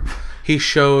remember he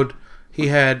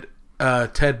had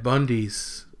Ted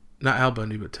Bundy's, not Al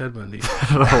Bundy, but Ted Bundy,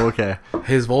 Oh, okay.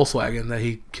 his Volkswagen that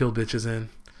he killed bitches in,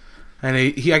 and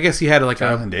he I guess he had like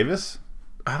Jonathan Davis?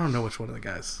 I don't know which one of the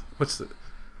guys. I think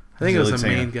He's it was the the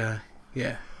lead main singer. guy.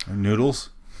 Yeah, Noodles?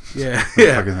 yeah, What the fuck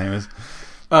yeah. his name is?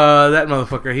 That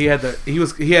motherfucker. He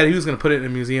was gonna put it in a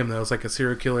museum that was like a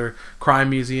serial killer crime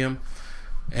museum,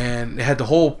 and it had a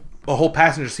whole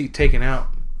passenger seat taken out.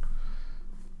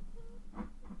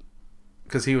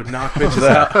 Because he would knock bitches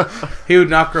out. He would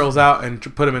knock girls out and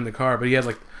put them in the car. But he had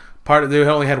like they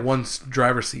only had one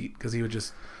driver's seat because he would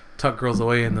just tuck girls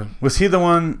away in them. Was he the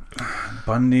one,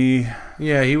 Bundy?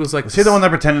 Yeah, he was like. Was he the one that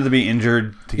pretended to be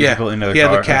injured to get people into the he car?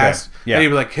 had the cast. Okay. Yeah. And he'd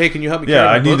be like, "Hey, can you help me?" Yeah, carry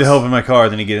my I need the books?" help in my car.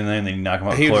 Then you get in there and then you knock him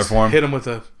out He with would just chloroform. hit him with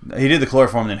a He did the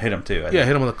chloroform and then hit him too. I think.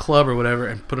 hit him with a club or whatever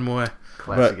and put him away.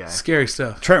 Classy But- guy. Scary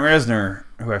stuff. Trent Reznor,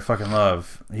 who I fucking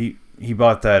love, he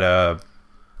bought that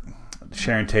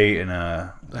Sharon Tate and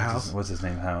The house? What's his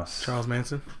name? House. Charles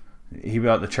Manson. He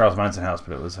bought the Charles Manson house,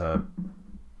 but it was the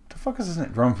fuck is his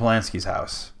name? Roman Polanski's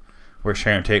house, where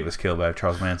Sharon Tate was killed by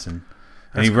Charles Manson,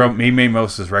 and he made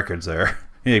most of his records there.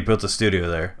 He built a studio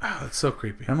there. Oh, that's so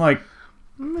creepy. I'm like,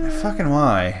 Fucking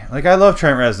why? Like, I love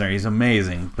Trent Reznor. He's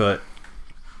amazing, but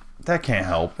that can't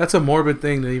help. That's a morbid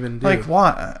thing to even do. Like,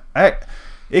 why?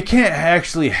 It can't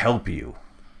actually help you.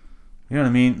 You know what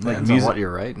I mean? Like, Depends on what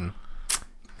you're writing.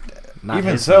 Not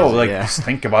even his so, music, like, yeah. just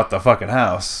think about the fucking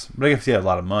house. But if you have a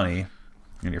lot of money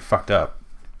and you're fucked up.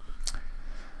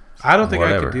 I don't think I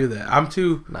Whatever. could do that. I'm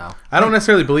too. No. I don't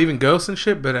necessarily believe in ghosts and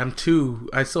shit, but I'm too.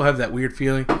 I still have that weird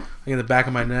feeling like in the back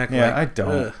of my neck. Yeah, like, I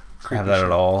don't ugh, have creepy that shit.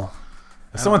 at all.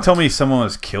 If someone told me someone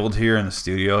was killed here in the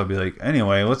studio, I'd be like,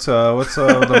 anyway, what's I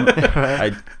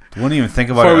wouldn't even think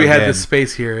about it Before we had again. this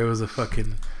space here, it was a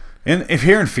fucking. And if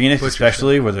here in Phoenix, Butcher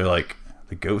especially, where they're like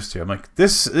the ghost here, I'm like,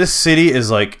 this city is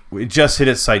like, it just hit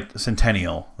its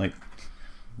centennial. Like,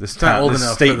 this not town, old this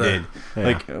enough state for the- did. Yeah.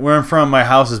 Like, where I'm from, my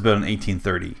house is built in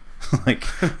 1830. Like,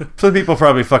 some people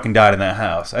probably fucking died in that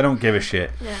house. I don't give a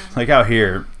shit. Yeah. Like, out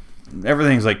here,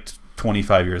 everything's like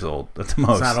 25 years old at the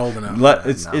most. not old enough.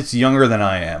 It's younger than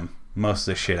I am. Most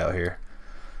of the shit out here.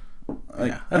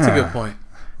 Like, Yeah, that's a good point.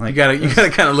 Like, You gotta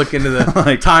kind of look into the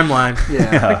Like- timeline.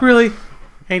 Yeah. Like, really,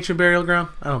 ancient burial ground?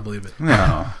 I don't believe it.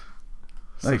 No.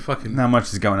 It's Like, like fucking. not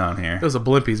much is going on here. There was a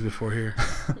Blimpies before here.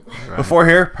 Right. Before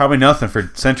here, probably nothing for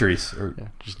centuries. Or, Yeah,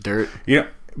 just dirt. you know,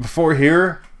 before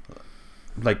here,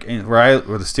 like where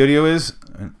the studio is,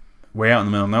 way out in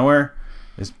the middle of nowhere,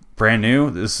 is brand new.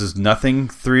 This is nothing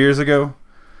 3 years ago.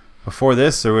 Before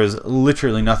this, there was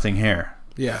literally nothing here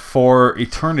Yeah, for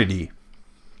eternity.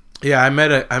 yeah. I met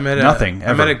Nothing, I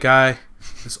met ever. a guy,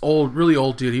 this really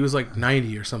old dude. He was like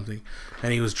 90 or something,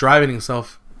 and he was driving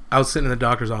himself. I was sitting in the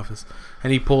doctor's office,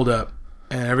 and he pulled up,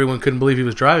 and everyone couldn't believe he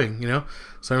was driving. You know,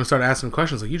 so everyone started asking him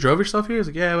questions like, "You drove yourself here?" He's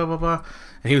like, "Yeah, blah blah blah,"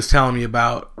 and he was telling me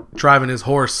about driving his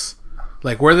horse,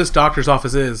 like where this doctor's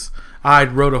office is. I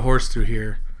rode a horse through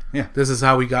here. Yeah. This is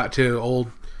how we got to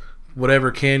old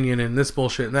whatever canyon and this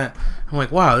bullshit and that. I'm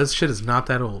like, wow, this shit is not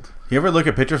that old. You ever look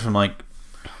at pictures from like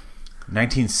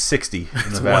 1960 in the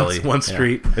It's valley? one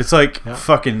street. It's like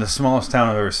fucking the smallest town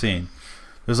I've ever seen.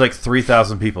 There's like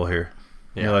 3,000 people here.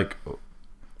 Yeah. You're like,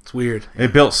 It's weird.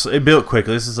 it built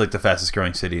quickly. This is like the fastest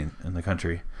growing city in the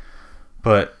country,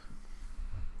 but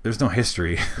there's no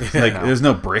history. Like No. there's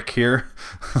no brick here.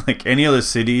 Like any other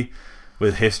city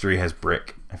with history has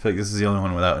brick. I feel like this is the only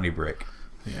one without any brick.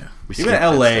 Yeah. We Even skipped that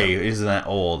LA step. isn't that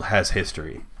old. Has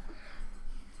history,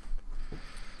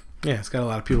 Yeah, it's got a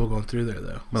lot of people going through there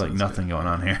though. but So like it's nothing going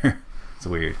on here. It's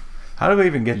weird. How do we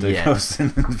even get to Yeah. ghosts in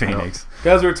Phoenix? good.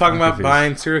 Guys, we were talking I'm about confused.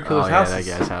 buying serial killers' Oh yeah, houses.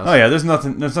 that guy's house. Oh yeah, there's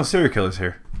nothing. There's no serial killers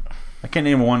here. I can't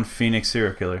name one Phoenix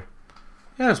serial killer.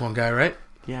 Yeah, there's one guy, right?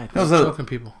 Yeah, I That was He's a- choking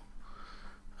people.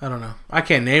 I don't know. I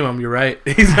can't name him. You're right.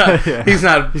 He's not. Yeah. He's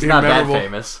not. he's not that memorable.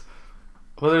 famous.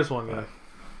 Well, there's one guy.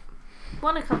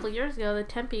 One a couple years ago, the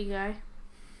Tempe guy.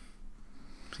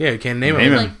 Yeah, you can't name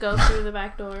Name him. him. Like go through the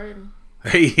back door and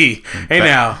Hey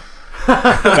now.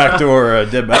 Backdoor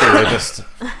dead body rapist.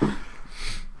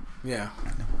 Yeah.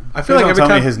 I Feel feel like every tell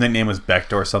me time his nickname was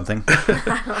Backdoor something.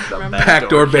 I don't remember.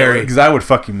 Backdoor Barry. Because I would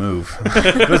fucking move.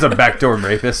 If there's a backdoor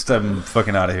rapist, I'm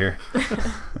fucking out of here.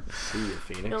 See you,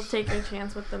 Phoenix. You'll take your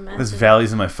chance with the mess. This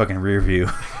valley's in my fucking rear view.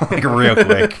 Like real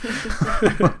quick.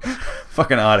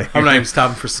 Fucking out of here. I'm not even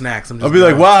stopping for snacks. I'm just I'll be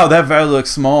like, going. wow, that valley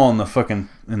looks small on the fucking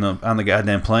on the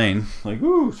goddamn plane. Like,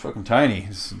 ooh, it's fucking tiny.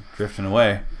 It's drifting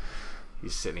away.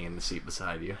 He's sitting in the seat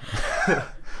beside you.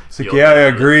 It's like, You'll yeah, I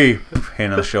never- agree.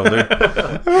 Hand on the shoulder.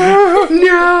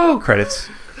 No. Credits.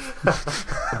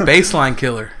 Baseline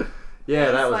killer.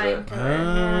 Yeah, that was Slide it. killer,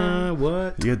 yeah.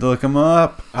 What? You had to look him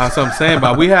up. That's what I'm saying.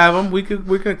 But we have them. We could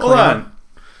claim Hold on. them.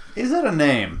 Is that a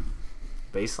name?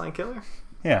 Baseline killer?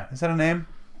 Yeah, is that a name?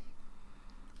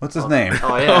 What's his name?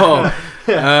 Oh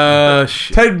yeah.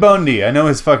 Shit. Ted Bundy. I know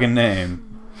his fucking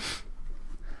name.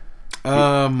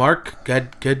 Mark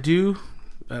Gadu.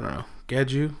 I don't know.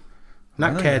 Gadu.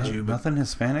 Not Really? Caju, but Nothing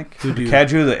Hispanic? Hoodoo.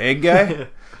 Caju, the egg guy?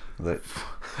 The-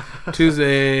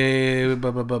 Tuesday.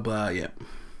 Blah blah blah blah. Yep.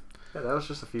 Yeah, that was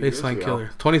just a few years Baseline ago.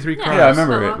 killer. 23 Yeah, crimes. Yeah, I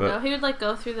remember so it, long but- ago. He would like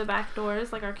go through the back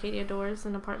doors, like Arcadia doors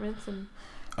in apartments, and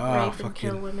Oh, rape and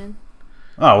kill fucking. women.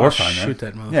 Oh, we're I'll fine shoot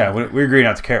then. that motherfucker. Yeah, we agree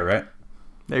not to care, right?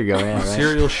 There you go. Yeah, right.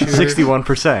 Serial shooter.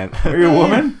 61%. Are you a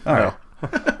woman? All right.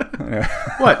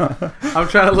 What? I'm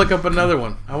trying to look up another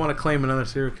one. I want to claim another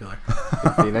serial killer.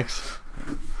 Phoenix.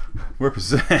 We're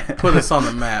percent. Put us on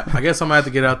the map. I guess I'm gonna have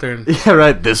to get out there and Yeah,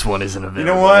 right. This one isn't available. You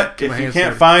know what? Get my If you hands can't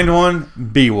dirty. find one,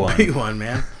 be one. be one,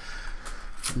 man.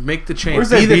 Make the change. Where's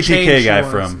Be that the BTK change guy you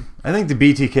want us- from? I think the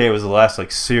BTK was the last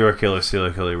like serial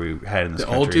killer we had in this The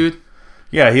country. old dude,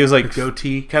 Yeah, he was like the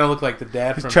goatee, kind of looked like the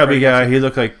dad he's from a chubby Freddy guy. Krueger. He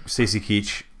looked like Stacey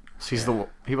Keach. So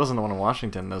he wasn't the one in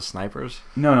Washington. Those snipers.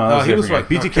 No, that No, was he was different like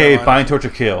guy. North BTK, Carolina. Bind, Torture,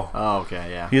 Kill. Oh,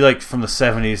 okay, yeah. He like from the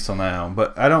 70s till now,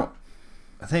 but I don't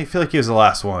I feel like he was the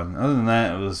last one. Other than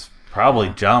that, it was probably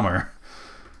Dahmer.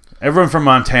 Everyone from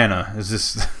Montana is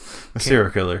just a serial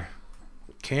killer.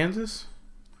 Kansas?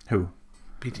 Who?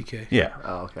 BTK. Yeah.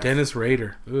 Oh, okay. Dennis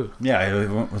Rader. Ooh. Yeah,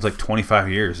 it was like 25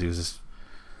 years. He was just...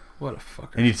 What a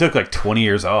fucker. And he took like 20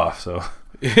 years off, so...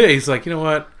 Yeah, he's like, you know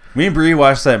what? Me and Bree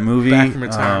watched that movie. Back from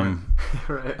retirement.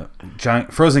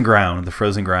 Right. Frozen Ground. The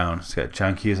Frozen Ground. It's got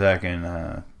John Cusack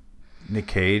and Nick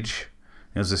Cage.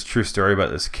 It was this true story about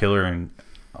this killer in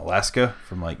Alaska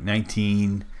from like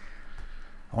I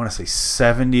want to say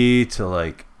 70 to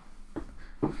like...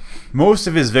 Most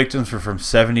of his victims were from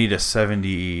 70 to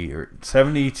 70 or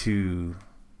 70 to...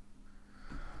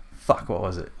 Fuck, what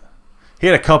was it? He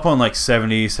had a couple in like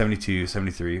 70, 72,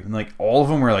 73. And like all of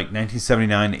them were like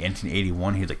 1979 to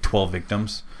 1981. He had like 12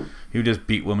 victims. He would just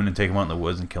beat women and take them out in the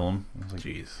woods and kill them. I was like,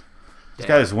 jeez. This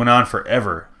guy just went on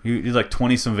forever. He had like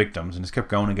 20 some victims and just kept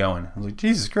going and going. I was like,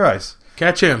 Jesus Christ.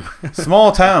 Catch him.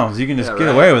 Small towns, you can just get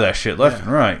away with that shit left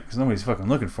and right because nobody's fucking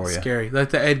looking for you. Scary. Like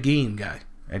the Ed Gein guy.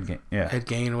 Ed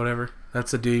Gein, whatever.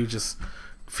 That's a dude just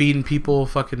feeding people,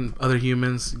 fucking other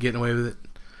humans, getting away with it.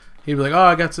 He'd be like, "Oh,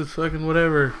 I got some fucking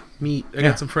whatever meat. I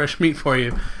got some fresh meat for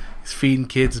you." He's feeding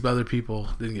kids by other people.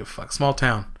 Didn't give a fuck. Small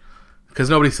town, because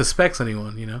nobody suspects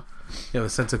anyone. You know, you have a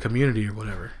sense of community or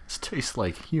whatever. This tastes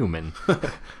like human.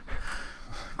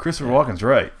 Christopher Walken's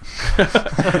right.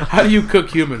 How do you cook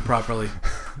human properly?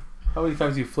 How many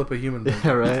times do you flip a human?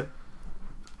 Yeah, right.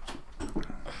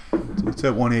 So it's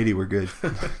at 180. We're good.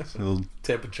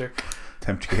 Temperature.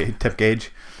 Temp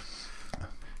gauge.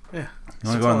 Yeah. You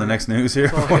want to go on the next news here?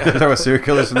 Talk about serial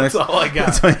killers next? That's all I got.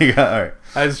 That's all you got? All right.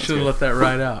 I just should have let that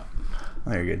ride out.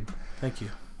 Oh, you're good. Thank you.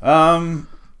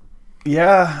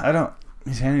 Yeah, I don't...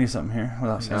 He's handing you something here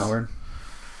without saying a word.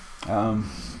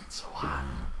 So hot.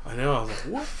 I know. I was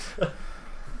like, what?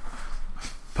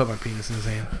 Put my penis in his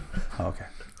hand. Oh, okay.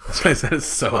 That's why I said it's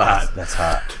so hot. That's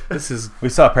hot. This is We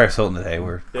saw Paris Hilton today.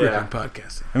 We're freaking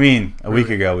podcasting. I mean, a week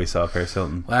ago we saw Paris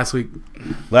Hilton. Last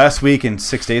week And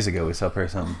 6 days ago we saw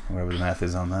Paris Hilton. Whatever the math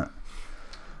is on that.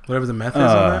 Whatever the meth is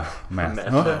on that? Math.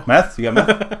 Meth. Oh, math? You got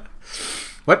math?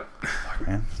 What? Fuck,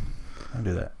 man. Don't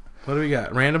do that. What do we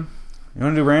got? Random? You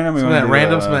want to do random? Some of that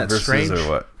random, some of that versus strange? Or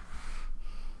what?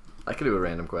 I could do a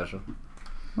random question.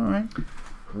 All right.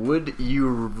 Would you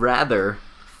rather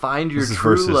find your This is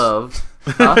true versus. love?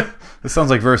 Huh? This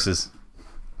sounds like versus.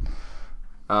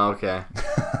 Oh, okay.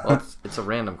 Well, it's a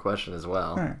random question as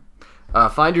well. All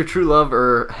right. Find your true love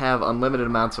or have unlimited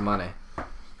amounts of money?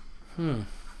 I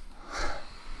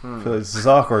feel like this is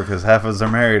awkward because half of us are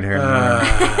married here in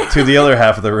the room. To the other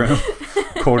half of the room.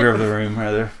 Quarter of the room,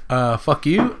 rather. Fuck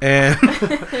you. And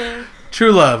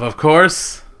true love, of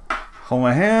course. Hold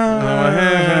my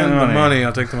hand. The money.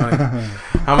 I'll take the money.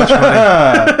 How much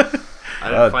money? I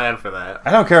didn't plan for that.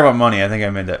 I don't care about money. I think I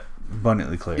made that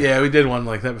abundantly clear. Yeah, we did one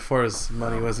like that before.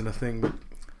 Money wasn't a thing.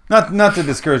 But Not to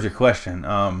discourage your question.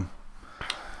 I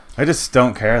just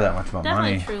don't care that much about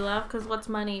Definitely money. true love, because what's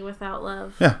money without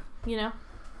love? Yeah. You know?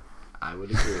 I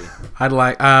would agree. I'd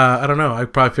like. I don't know.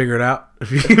 I'd probably figure it out.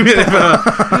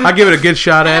 I'll give it a good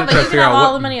shot Yeah, at it. but Try you to can figure have out all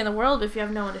the what. money in the world, but if you have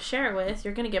no one to share it with,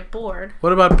 you're gonna get bored.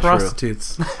 What about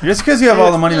prostitutes? Just because you have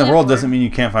all the money in the Yeah. world doesn't mean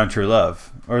you can't find true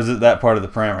love. Or is it that part of the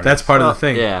parameter? That's part of the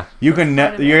thing. Yeah. You can.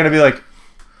 part of it. You're gonna be like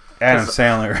Adam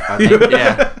Sandler. I think,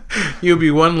 yeah. You'd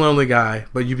be one lonely guy,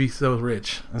 but you'd be so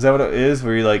rich. Is that what it is?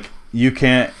 Where you like you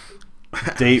can't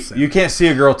date. You can't see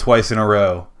a girl twice in a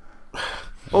row.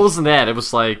 What wasn't that? It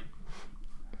was like,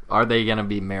 are they gonna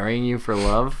be marrying you for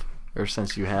love, or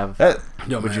since you have? That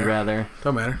Don't Would matter. you rather?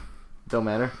 Don't matter. Don't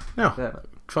matter. No. Yeah.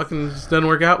 Fucking just doesn't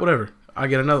work out. Whatever. I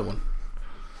get another one.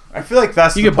 I feel like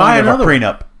that's You the could buy point of a another one.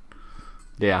 prenup.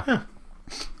 Yeah.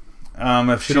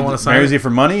 If she don't wanna sign marries it? you for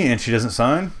money and she doesn't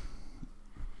sign,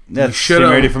 that's she shoulda-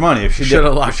 married you for money. If she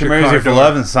shoulda locked if she your marries car you for door.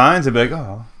 love and signs, it'd be like,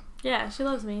 oh. Yeah, she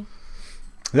loves me.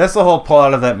 That's the whole pull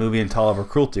out of that movie Intolerable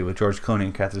Cruelty with George Clooney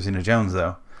and Catherine Zeta-Jones,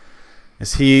 though.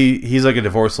 Is he's like a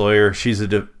divorce lawyer. She's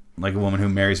like a woman who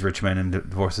marries rich men and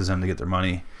divorces them to get their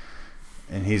money.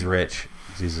 And he's rich.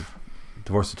 He's a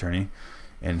divorce attorney.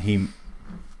 And he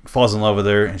falls in love with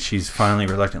her, and she's finally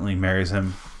reluctantly marries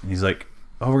him. And he's like,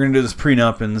 oh, we're going to do this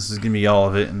prenup, and this is going to be all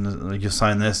of it, and like, you'll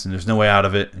sign this, and there's no way out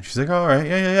of it. And she's like, all right,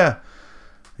 yeah.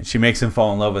 And she makes him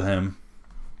fall in love with him.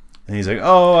 And he's like,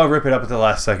 oh, I'll rip it up at the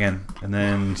last second. And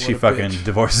then she a fucking bitch.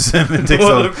 divorces him and takes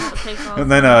What all. I'll take all And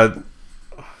then,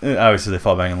 obviously, they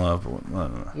fall back in love. Blah,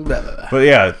 blah, blah. But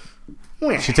yeah,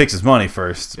 she takes his money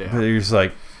first. Yeah. But you're just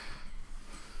like,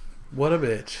 What a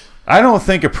bitch. I don't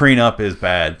think a prenup is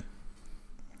bad.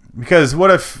 Because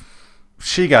what if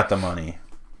she got the money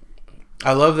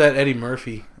I love that Eddie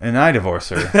Murphy. and I divorce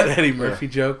her? That Eddie Murphy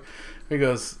joke. He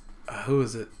goes, who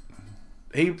was it?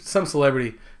 Some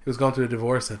celebrity who was going through a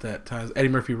divorce at that time. Eddie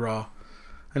Murphy Raw,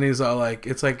 and he was all like,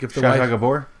 "It's like if the wife,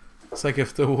 Gabor? It's like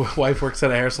if the wife works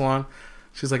at a hair salon."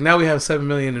 She's like, "Now we have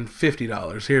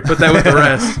 $7,050. Here, put that with the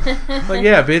rest." Like,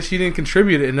 yeah, bitch, you didn't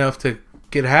contribute enough to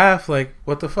get half. Like,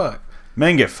 what the fuck?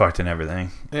 Men get fucked and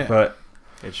everything. Yeah. But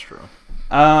It's true.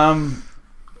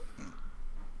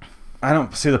 I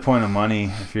don't see the point of money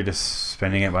if you're just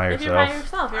spending it by If you're by yourself.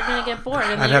 yourself, you're gonna get bored.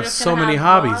 And then I'd you're have just so gonna many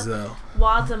have hobbies,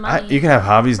 wads of money. You can have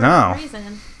hobbies for no now.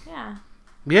 reason. Yeah.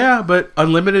 Yeah, but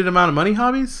unlimited amount of money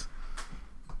hobbies?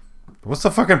 What's the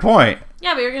fucking point?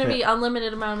 Yeah, but you're gonna be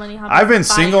unlimited amount of money. I've been by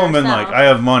single and been like, yourself. I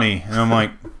have money, and I'm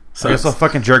like, I guess I'll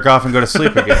fucking jerk off and go to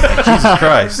sleep again. Like, Jesus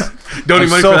Christ. Don't I'm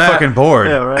need money so for that. fucking bored.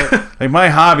 Yeah, right. Like, my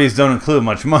hobbies don't include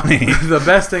much money. The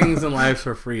best things in life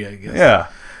are free, I guess. Yeah.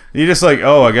 You just like,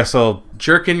 oh, I guess I'll...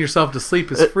 Jerking yourself to sleep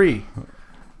is free.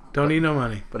 Don't need no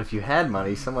money. But if you had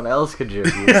money, someone else could jerk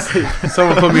you to sleep.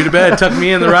 Someone put me to bed, tuck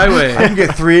me in the right way. I can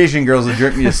get 3 Asian girls to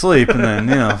jerk me to sleep and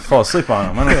then, fall asleep on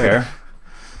them. I don't care.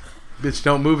 Bitch,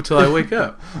 don't move until I wake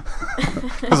up.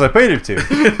 Because I paid her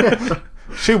to.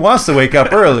 She wants to wake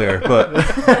up earlier, but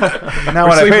now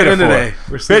what I paid her for. Today.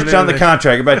 Bitch, on the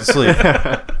contract. Get back to sleep.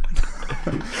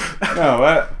 No,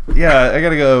 I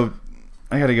gotta go.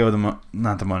 I gotta go with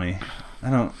not the money. I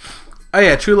don't. Oh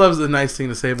yeah, true love is a nice thing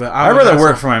to say, but I'd rather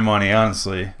work for my money,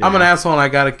 honestly. I'm an asshole, and I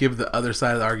gotta give the other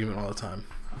side of the argument all the time,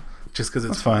 just because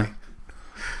it's That's fine.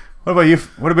 What about you?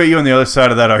 What about you on the other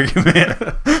side of that argument?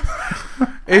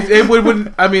 It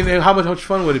wouldn't. I mean, how much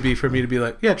fun would it be for me to be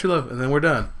like, yeah, true love, and then we're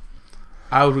done?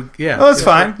 I would, yeah. Well, that's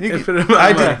fine.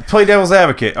 I did play devil's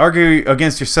advocate, argue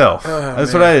against yourself.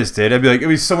 That's what I just did. I'd be like, it'd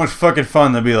be so much fucking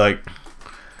fun. They'd be like,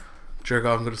 jerk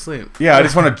off and go to sleep. yeah, I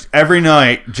just want to every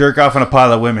night jerk off on a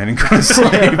pile of women and go to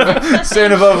sleep.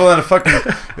 Stand above on a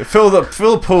fucking fill the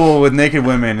pool with naked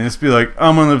women and just be like,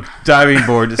 I'm on the diving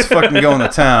board, just fucking going to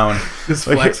town. Just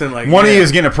flexing like one of you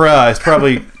is getting a prize,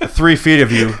 probably 3 feet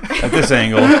of you at this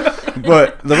angle,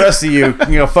 but the rest of you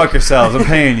can go fuck yourselves. I'm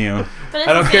paying you.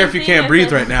 I don't care if you can't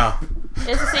breathe right now.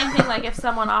 It's the same thing like if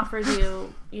someone offered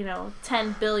you,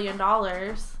 $10 billion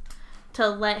to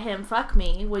let him fuck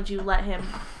me, would you let him,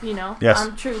 Yes.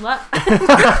 on true love? Hold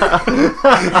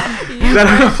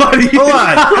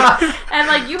on. And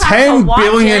like you have to $10 watch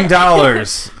billion.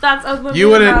 it. That's a You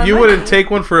wouldn't take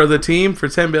one for the team for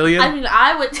 $10 billion? I mean,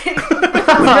 I would take.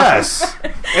 Yes.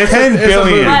 It's $10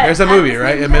 billion. There's a movie,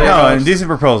 right? $1 million. No, Indecent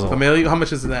Proposal. $1 million. How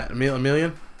much is that? A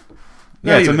million?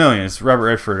 Yeah, it's $1 million. It's Robert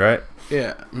Redford, right?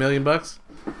 Yeah, $1 million bucks.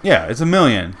 Yeah, it's $1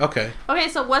 million. Okay. Okay,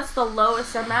 so what's the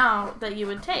lowest amount that you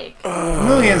would take? $1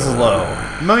 million's low.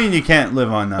 $1 million you can't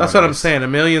live on now. That's what I'm saying. $1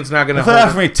 million's not gonna. If they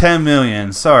offer me $10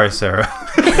 million, sorry, Sarah,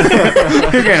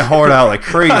 you're getting hoard out like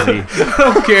crazy. I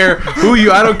don't care who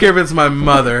you. I don't care if it's my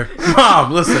mother.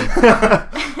 Mom, listen.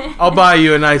 I'll buy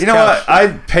you a nice. You know couch. what?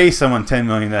 I'd pay someone $10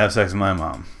 million to have sex with my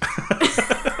mom.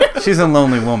 She's a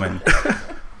lonely woman,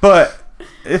 but.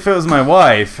 If it was my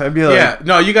wife, I'd be like... Yeah,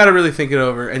 no, you got to really think it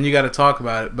over, and you got to talk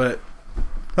about it, but...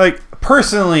 Like,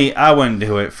 personally, I wouldn't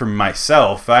do it for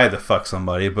myself if I had to fuck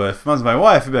somebody, but if it was my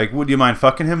wife, I'd be like, would you mind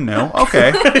fucking him? No?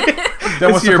 Okay.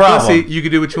 Then what's the problem? Pussy, you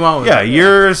can do what you want with yeah, it.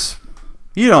 yours...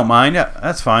 You don't mind. Yeah,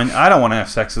 that's fine. I don't want to have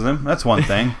sex with him. That's one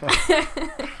thing.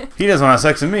 He doesn't want to have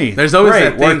sex with me. There's always Great,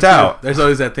 that thing, worked too. out. There's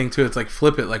always that thing, too. It's like,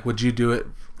 flip it. Like, would you do it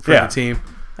for the team?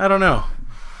 I don't know.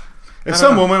 If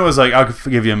some woman was like, I'll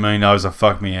give you $1 million to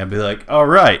fuck me, I'd be like, all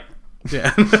right.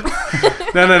 Yeah.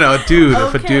 No, dude.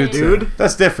 Okay. If a dude.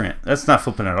 That's different. That's not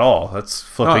flipping at all. That's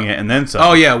flipping it and then some.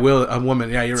 Oh, yeah, a woman.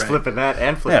 Yeah, you're It's right. flipping that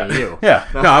and flipping you. Yeah.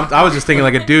 No, I was just thinking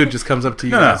like a dude just comes up to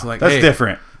you guys like, that's hey,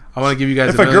 different. I want to give you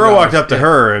guys If a girl walked up to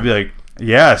her, I'd be like,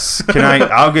 yes, can I?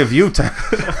 I'll give you 10.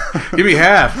 Give me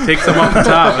half. Take some off the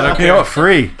top. I don't care. You know what?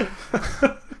 Free.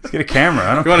 Let's get a camera.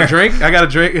 I don't You want a care. drink? I got a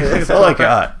drink. That's all I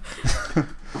got.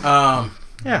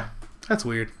 Yeah, that's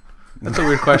weird. That's a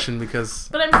weird question because...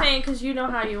 But I'm saying because you know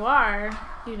how you are,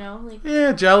 like...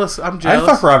 Yeah, jealous. I'm I'd jealous.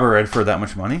 fuck Robert Redford for that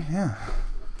much money. Yeah.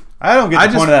 I don't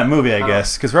get the point of that movie, I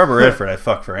guess, because Robert Redford, I'd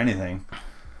fuck for anything.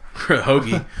 For a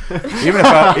hoagie. Even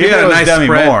if If he had a nice Demi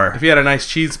spread, Moore. if he had a nice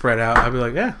cheese spread out, I'd be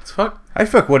like, yeah, it's fuck. I'd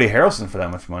fuck Woody Harrelson for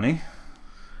that much money.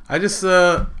 I just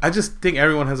think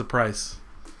everyone has a price.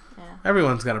 Yeah.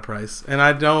 Everyone's got a price, and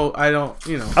I don't. I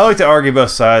like to argue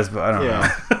both sides, but I don't know.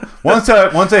 Once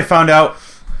I found out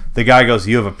the guy goes,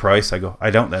 you have a price, I go,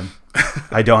 I don't then.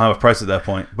 I don't have a price at that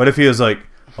point. But if he was like,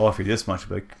 I'll offer you this much, I'd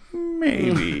be like,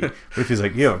 maybe. But if he's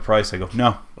like, you have a price, I go,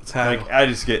 no. Let's have like, I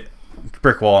just get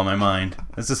brick wall in my mind.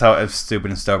 That's just how I'm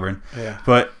stupid and stubborn. Yeah.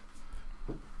 But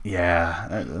yeah,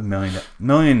 $1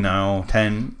 million, no,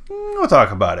 10. We'll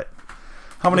talk about it.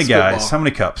 How many It's guys? football. How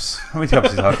many cups? How many cups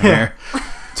are you talking here?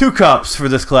 2 cups for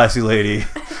this classy lady.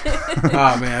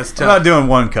 Oh man, that's I'm tough. not doing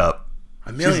 1 cup.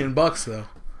 $1 million though. $1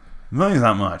 million's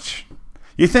not much.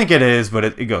 You think it is, but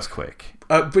it goes quick.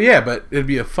 But it'd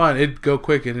be it'd go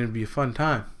quick and it'd be a fun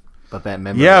time. But that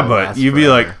memory. Yeah, will but last you'd be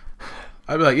forever. like,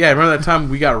 I'd be like, yeah, remember that time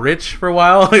we got rich for a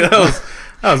while? Like,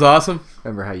 that was awesome.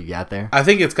 Remember how you got there? I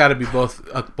think it's got to be both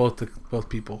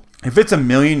people. if it's $1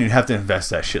 million, you'd have to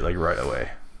invest that shit like right away.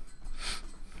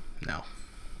 No,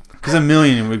 Because $1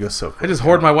 million would go so I quick. just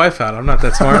hoard my wife out. I'm not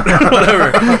that smart.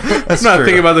 Whatever. I'm not true.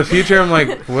 thinking about the future. I'm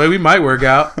like, well, we might work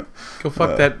out. Go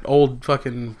fuck that old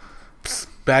fucking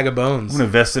bag of I'm bones. gonna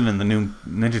invest it in the new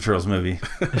Ninja Turtles movie.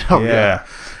 Oh, yeah.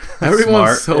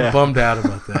 Everyone's Smart. so bummed out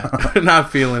about that. They're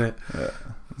not feeling it.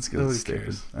 Let's go. Nobody It's stupid.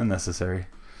 cares. Unnecessary.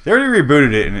 They already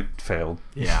rebooted it and it failed.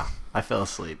 Yeah. I fell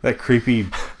asleep. That creepy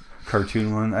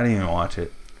cartoon one. I didn't even watch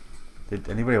it. Did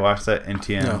anybody watch that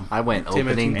NTM? No. I went TMNT.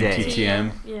 opening day.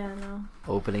 TM. Yeah, no.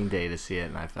 Opening day to see it,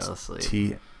 and I fell asleep.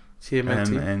 TMNT.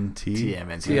 TMNT. TMNT.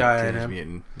 TINM. Teenage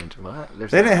Mutant Ninja. What?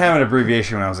 There's They didn't have an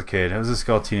abbreviation when I was a kid. It was just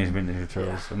called Teenage Mutant Ninja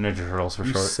Turtles. Or Ninja Turtles for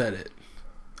You short. said it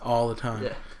all the time.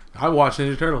 Yeah. I watch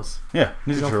Ninja Turtles. Yeah,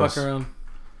 You Ninja don't Turtles. fuck around.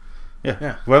 Yeah.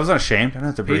 Yeah. Well, I was not ashamed. I didn't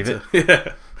have to believe Pizza. it.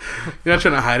 Yeah. You're not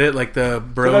trying to hide it like the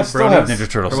But I still have bronies? Ninja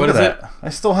Turtles. Or what Look is at it? that. I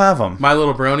still have them. My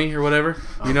Little Brony or whatever.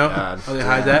 You know? God. How they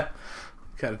hide Yeah. that?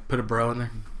 Gotta put a bro in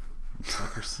there.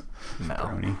 Fuckers. No.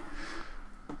 Brony.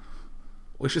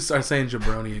 We should start saying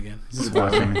jabroni again. Just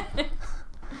watching me.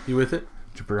 You with it?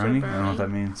 Jabroni? I don't know what that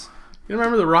means. You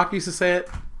remember The Rock used to say it?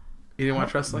 You didn't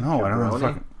watch wrestling? No, I don't know. Jabroni?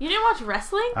 Fucking, You didn't watch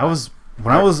wrestling?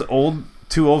 when I was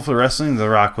too old for wrestling. The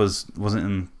Rock wasn't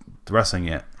in the wrestling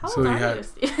yet. How So old you are had- you,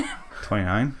 Steve?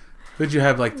 29. Who'd you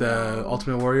have, like the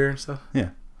Ultimate Warrior and stuff? Yeah.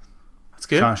 That's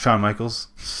good. Shawn Michaels.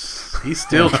 He's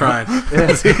still trying.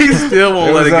 He still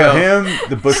won't let it go. Him,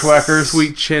 the Bushwhackers.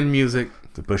 Sweet chin music.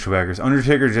 The Bushwhackers.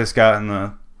 Undertaker just got in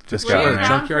the. Just Were you got in Junkyard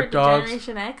around there. for Dogs?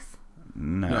 Generation X?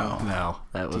 No. No,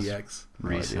 that was DX.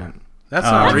 recent. That's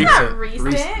Um, not That's recent. not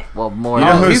recent. Well, more. You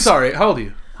know Oh, who's- he's sorry. How old are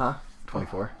you? Huh?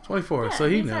 24. 24. Yeah, so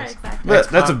he these are knows. exactly.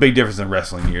 That's a big difference in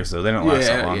wrestling years, though. They don't last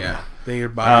that long. Yeah. Their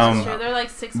bodies. Sure, they're like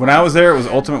 6 When I was there, it was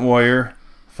Ultimate Warrior,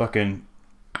 fucking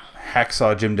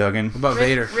Hacksaw Jim Duggan. What about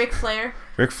Vader? Ric Flair.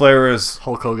 Ric Flair was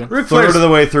Hulk Hogan. Ric third Flair's of the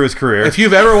way through his career. If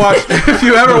you've ever watched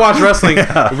wrestling,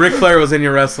 Ric Flair was in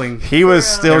your wrestling. He was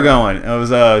still going. It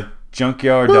was a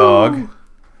Junkyard Dog.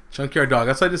 Junkyard Dog.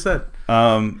 That's what I just said.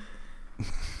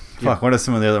 Fuck, what are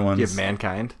some of the other ones? You have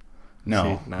Mankind. No,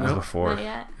 See, that no. was before. Not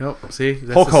yet. Nope. See,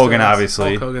 That's Hulk the still- Hogan, obviously.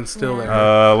 Hulk Hogan's still Yeah.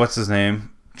 there. What's his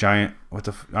name? Giant. What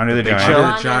the? Andre the Big Giant. Show.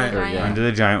 Andre the Giant. Yeah. Andre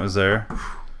the Giant was there.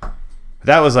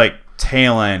 That was like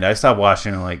tail end. I stopped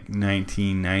watching in like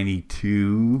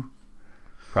 1992,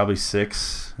 probably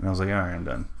 6, and I was like, all right, I'm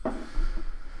done.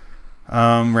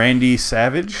 Randy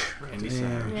Savage, Randy Yeah.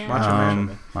 Savage. Yeah. Macho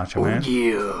Man. Macho Man.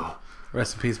 Yeah.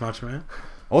 Rest in peace, Macho Man.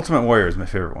 Ultimate Warrior is my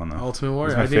favorite one though. Ultimate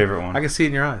Warrior. He's my I favorite one. I can see it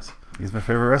in your eyes. He's my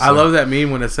favorite wrestler. I love that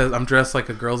meme when it says I'm dressed like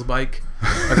a girl's bike.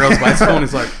 A girl's bicycle, and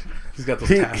he's like, he's got those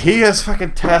tassels. He has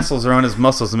fucking tassels around his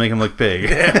muscles to make him look big.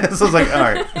 So it's like, all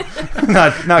right,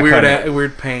 not weird, cutting it.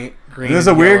 weird paint. Green. There's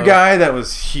a weird yellow. guy that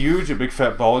was huge, a big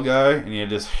fat bald guy, and he had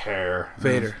this hair.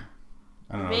 Vader.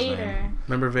 I don't know his name. Vader.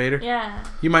 Remember Vader? Yeah.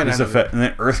 You might not He's know. a fat, and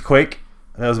then Earthquake.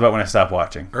 That was about when I stopped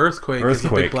watching. Earthquake. Is he a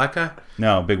Earthquake. big black guy?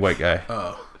 No, big white guy.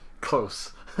 Oh.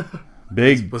 Close.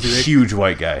 Big, Was he big? huge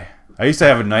white guy. I used to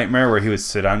have a nightmare where he would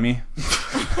sit on me.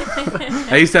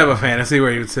 I used to have a fantasy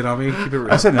where he would sit on me. Keep it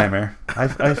real. I said nightmare.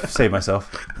 I saved myself.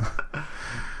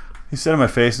 He sit on my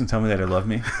face and tell me that he loved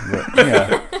me. But,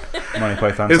 yeah, Monty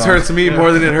Python This song. hurts me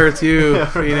more than it hurts you,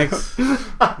 Phoenix.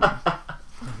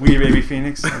 Wee baby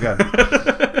Phoenix. Oh,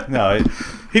 God. No,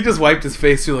 He just wiped his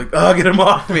face. You're like, oh, get him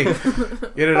off me.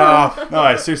 Get it off. no,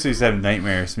 I seriously used to have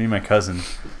nightmares. Me and my cousin,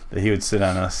 that he would sit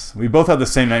on us. We both had the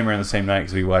same nightmare on the same night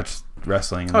because we watched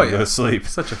wrestling and Oh, then go yeah. to sleep.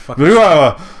 Such a fucking...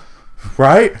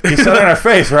 Right? He said it in our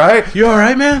face, right? You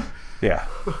alright, man? Yeah.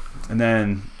 And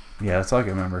then, yeah, that's all I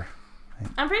can remember.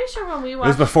 I'm pretty sure when we It was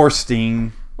watched before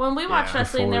Sting. wrestling,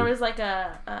 Before- there was like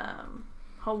a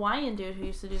Hawaiian dude who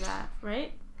used to do that,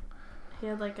 right? He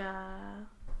had like a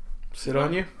Sit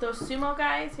on you? those sumo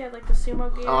guys. He had like the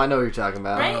sumo gear. Oh, I know what you're talking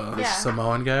about. Right? This Yeah.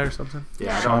 Samoan guy or something?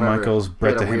 Yeah, I don't Shawn remember. Michaels, He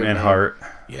Bret had the a weird Hitman name. Hart.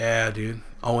 Yeah, dude.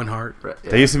 Owen Hart. Bret,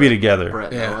 yeah, They used to be Bret- together.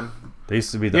 Bret Yeah. Owen. They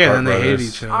used to be the Yeah, Hart and then they hated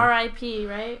brothers. each other. R.I.P.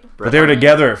 Right? But they were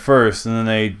together at first, and then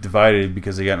they divided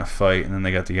because they got in a fight, and then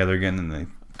they got together again, and they...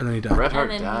 And then he died. Bret Hart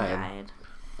And then died. he died.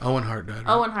 Owen Hart died. right?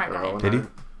 Owen Hart Or died. Owen Did he?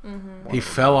 Hart. He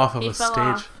fell off of He a fell stage.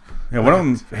 off. Yeah, one of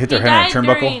them hit their He head on a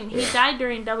died turnbuckle. He died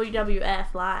during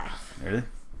WWF Live. Really?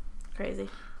 Crazy.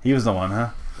 He was the one, huh?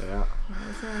 Yeah. That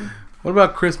was him. What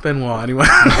about Chris Benoit? Anyway.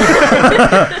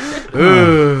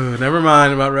 Ooh, never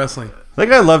mind about wrestling. That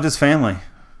guy loved his family.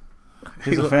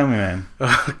 He's a family man.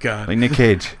 Oh God. Like Nick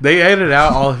Cage. They edited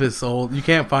out all of his old. You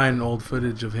can't find old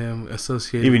footage of him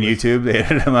associated. Even with, YouTube, they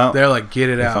edited him out. They're like, get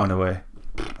it They out. found a way.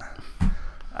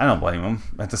 I don't blame him.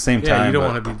 At the same Yeah, time, you don't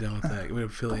want to be done with that. We're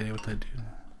affiliated with that dude.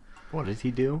 What did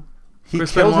he do? He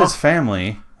Chris killed Benoit? his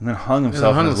family and then hung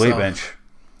himself hung on his weight himself. bench.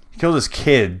 He killed his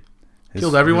kid.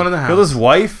 Killed everyone in the house. Killed his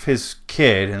wife, his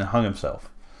kid, and then hung himself.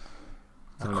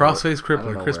 The crossface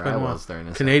crippler, Chris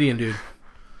Benoit, Canadian dude.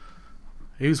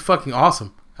 He was fucking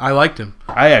awesome. I liked him.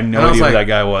 I had no And I was idea who like-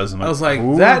 that guy was. I was like,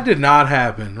 "Ooh." that did not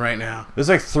happen right now. There's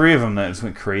like 3 of them that just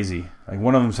went crazy. Like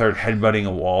one of them started headbutting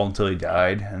a wall until he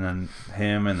died, and then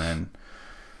him, and then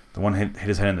the one hit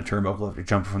his head in the turnbuckle after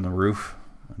jumping from the roof,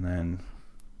 and then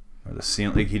or the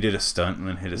ceiling. Like he did a stunt and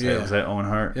then hit his head. Yeah. Was that Owen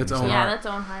Hart? It's And Owen so- Yeah, that's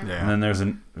Owen Hart. And then there's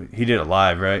he did it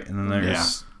live, right? And then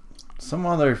there's some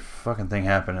other fucking thing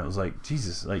happened. It was like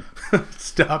Jesus, like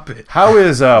Stop it. how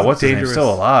is what's his name dangerous.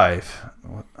 still alive?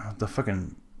 The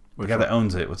fucking the guy one? that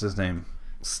owns it. What's his name?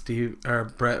 Steve or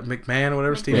Brett McMahon or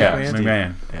whatever. Steve Yeah, McMahon.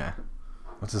 McMahon. Yeah.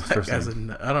 What's his first As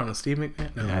name? I don't know. Steve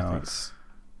McMahon. No. No, it's.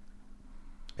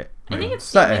 I think it's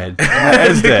It's not Steve Ed.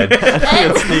 Ed's dead.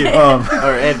 Ed.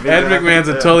 Or Ed Ed McMahon's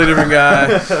a totally different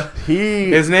guy. He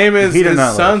His name is he did his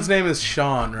not son's name is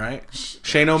Sean, right?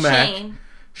 Shane O'Mac. Shane.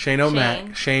 Shane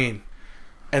O'Mac. Shane.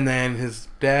 And then his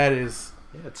dad is.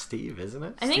 Yeah, it's Steve, isn't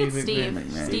it? I think it's Steve Steve.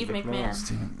 McMahon. Steve McMahon.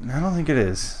 Steven- I don't think it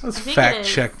is. Let's I think it fact is.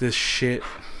 check this shit.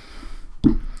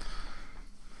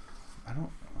 I don't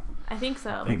I think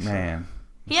so. think man.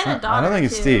 He had a daughter. I don't think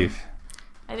it's too. Steve.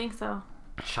 I think so.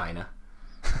 China.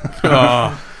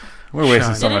 Oh, We're wasting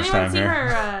Sean. so Did much anyone time see here.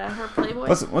 her Playboy?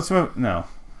 What's no?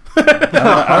 I don't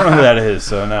know who that is.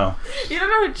 So no. You don't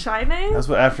know who China is? That's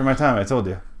what after my time I told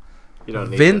you. You don't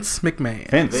need Vince McMahon.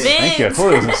 Vince. Thank you. I Vince.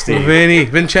 told you it wasn't Steve.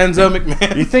 Vincenzo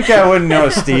McMahon. You think I wouldn't know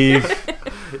Steve?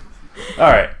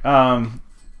 All right.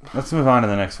 Let's move on to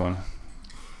the next one.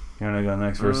 You want to go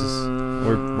next versus?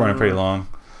 We're running pretty long.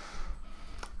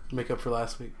 Make up for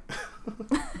last week.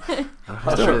 I'm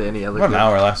not sure that any other About an good,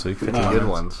 hour last week. 15 good minutes.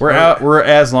 ones. We're out. We're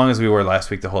as long as we were last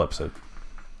week. The whole episode.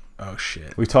 Oh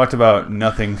shit. We talked about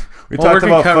nothing. We Well, talked we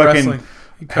about can cut fucking wrestling.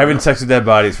 We can having cut- sex with dead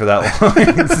bodies for that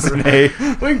long. Nay,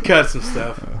 We can cut some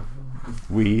stuff.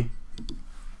 we,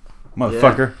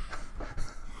 motherfucker.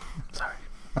 Sorry.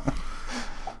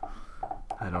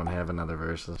 I don't have another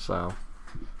verse, so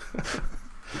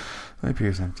My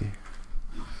beer's empty.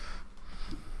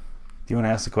 Do you want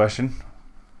to ask the question?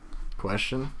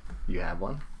 question. You have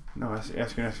one? No, ask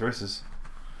your next verses.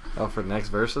 Oh, for the next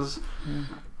verses?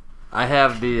 I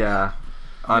have the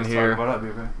on here.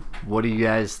 What do you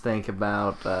guys think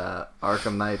about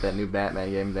Arkham Knight, that new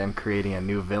Batman game, them creating a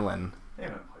new villain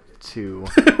to...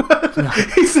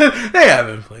 He said they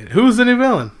haven't played it. Who's the new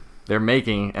villain? They're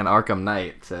making an Arkham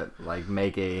Knight to, like,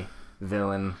 make a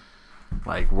villain,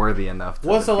 like, worthy enough to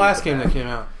What's the defeat last the game that Bat. came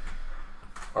out?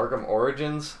 Arkham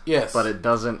Origins? Yes. But it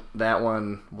doesn't... That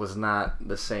one was not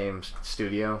the same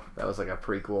studio. That was, like, a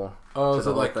prequel. Oh, to is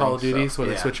the it like whole Call of thing, Duty, so- where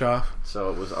they yeah. switch off? So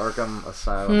it was Arkham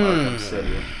Asylum, Arkham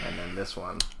City, and then this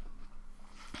one.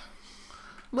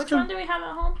 Which one do we have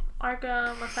at home?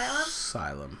 Arkham Asylum?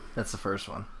 Asylum. That's the first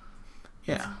one.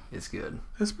 Yeah, It's good.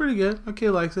 it's pretty good. My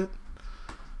kid likes it.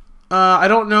 I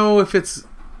don't know if it's.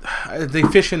 Are they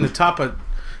fishing the top of?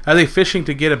 Are they fishing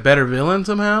to get a better villain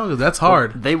somehow? 'Cause that's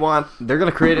hard. They're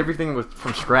gonna create everything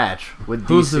from scratch with DC.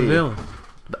 Who's the villain?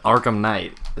 The Arkham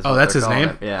Knight. Is Oh, what that's they're his calling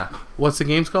name? it. Yeah. What's the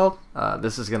game's called?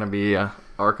 This is gonna be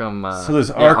Arkham. So there's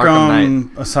yeah, Arkham,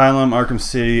 Knight. Asylum, Arkham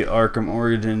City, Arkham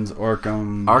Origins,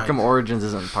 Arkham. Arkham Origins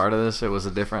isn't part of this. It was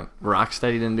a different.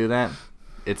 Rocksteady didn't do that.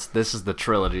 This is the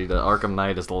trilogy. The Arkham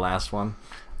Knight is the last one.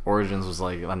 Origins was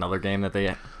like another game that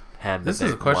they had. This that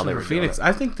is a while question they for were doing Phoenix. it.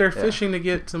 I think they're fishing to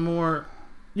get some more.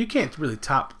 You can't really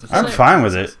top the. I'm fine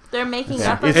with it. They're making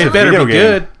Yeah. up It's a a It better video be game.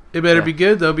 good. It better Yeah. be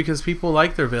good though, because people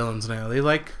like their villains now. They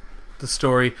like the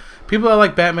story. People that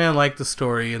like Batman like the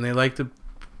story, and they like the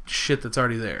shit that's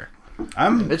already there.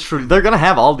 It's true. They're gonna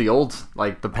have all the old,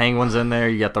 like the Penguins in there.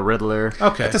 You got the Riddler.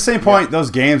 Okay. At the same point, those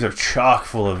games are chock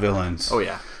full of villains. Oh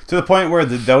yeah. To the point where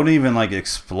they don't even like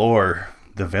explore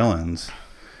the villains.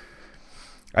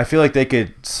 I feel like they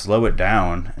could slow it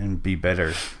down and be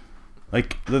better.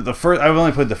 Like the first, I've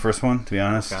only played the first one to be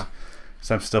honest, Okay.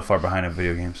 so I'm still far behind in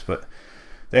video games. But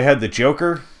they had the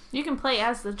Joker, You can play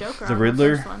as the Joker the on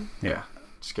Riddler, the first one. yeah,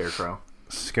 Scarecrow.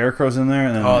 Scarecrow's in there,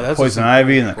 and then Oh, that's Poison a-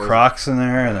 Ivy, and the Poison- Croc's in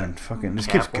there, and then fucking just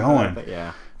keeps Catwoman, I going. think,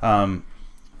 yeah.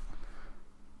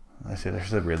 I say there's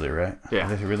the Riddler, right? Yeah.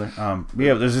 There's the Riddler.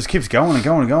 Yeah, this just keeps going and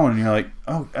going and going, and you're like,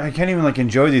 oh, I can't even like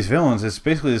enjoy these villains. It's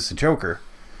basically just a Joker.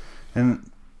 And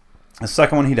the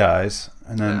second one, he dies,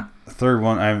 and then the third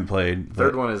one I haven't played.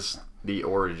 Third one is the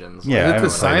origins. Yeah, Is it the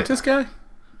scientist guy?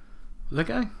 That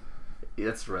guy?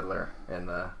 It's Riddler in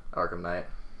the Arkham Knight.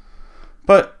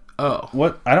 But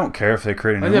what? I don't care if they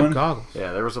create a I new have one. goggles.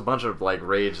 Yeah, there was a bunch of like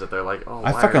rage that they're like, oh,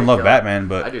 I why fucking are love they Batman,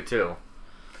 but I do too.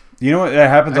 you know what? That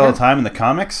happens all the time in the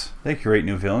comics. They create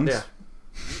new villains. Yeah.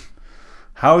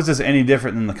 How is this any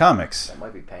different than the comics? That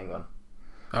might be Penguin.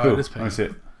 Oh, Who? it is Let me see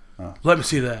Penguin. it. Let me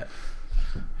see that.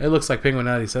 It looks like Penguin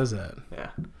now that he says that. Yeah.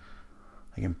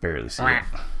 I can barely see it.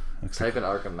 Looks Type in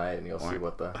Arkham Knight and you'll see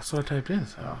what the. That's what I typed in.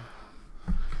 So.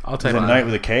 I'll Is type it in Knight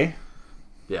with a K?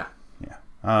 Yeah. Yeah.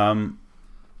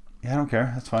 Yeah, I don't care.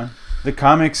 That's fine. The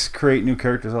comics create new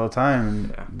characters all the time,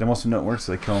 and the most of them don't work,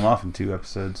 so they kill them off in 2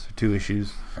 episodes or 2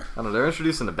 issues. I don't know. They're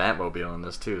introducing the Batmobile in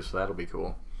this too, so that'll be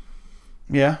cool.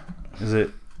 Yeah. Is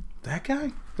it? that guy.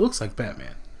 It looks like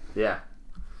Batman. Yeah.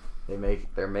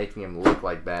 They're making him look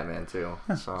like Batman too.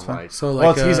 So I'm fine. like, So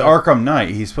Well, like he's Arkham Knight.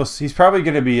 He's probably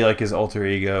going to be like his alter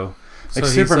ego. Like So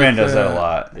he's Superman like does that a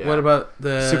lot. Yeah. What about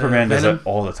the Superman does Venom? it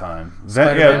all the time.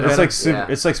 Spider-Man It's like Venom?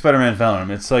 Yeah. it's like Spider-Man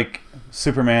Venom. It's like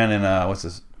Superman and what's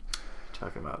this?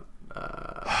 talking about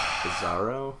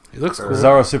Bizarro. He looks cool.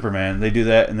 Bizarro Superman. They do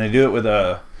that, and they do it with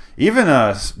even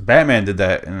Batman did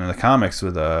that in the comics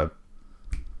with what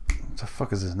the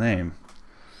fuck is his name?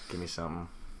 Give me something.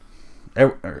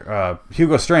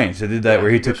 Hugo Strange. They did that Yeah,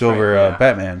 where he Hugo took over Strange, yeah.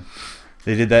 Batman.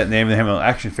 They did that, and they have him an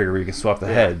action figure where you can swap the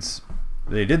heads.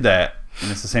 They did that, and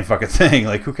it's the same fucking thing.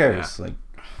 Like, who cares? Yeah. Like,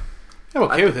 I'm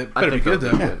okay with it. Better be good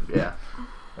they'll though. be good. Yeah.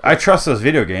 I trust those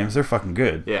video games. They're fucking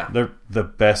good. Yeah. They're the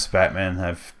best Batman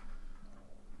I've.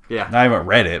 Yeah. I haven't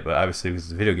read it, but obviously it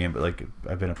was a video game. But like,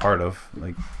 I've been a part of.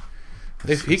 Like,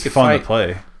 If he it's could fun fight, to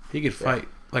play. he could fight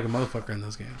like a motherfucker in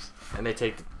those games. And they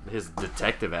take his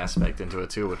detective aspect into it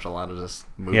too, which a lot of just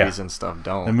movies and stuff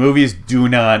don't. The movies do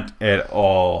not at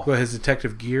all. What, his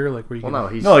detective gear, like where you Well, can... no,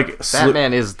 he's No, like,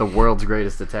 Batman is the world's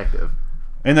greatest detective.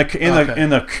 In the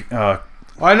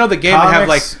Well, I know the game would have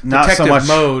like comics, not detective so much.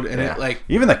 mode, and Yeah. it like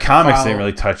even the comics Follow- didn't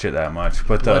really touch it that much.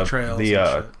 But blood trails. and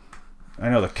shit. I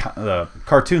know the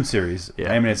cartoon series,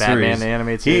 Yeah, animated Batman, series. the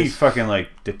animated he series. fucking like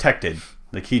detected,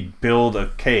 like he'd build a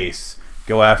case,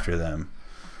 go after them.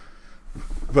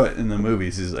 But in the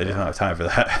movies, I just don't have time for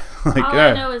that. Like, All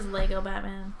I know is Lego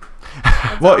Batman.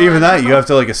 That's well, all I even that know. you have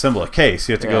to like assemble a case.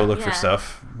 You have to go Yeah. look for Yeah.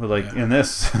 stuff. But like Yeah. in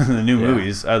this, the new Yeah.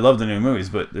 movies, I love the new movies,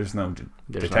 but there's no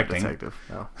There's detecting. no detective.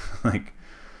 No. Like,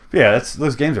 yeah,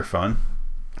 those games are fun.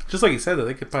 just like you said, though,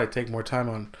 they could probably take more time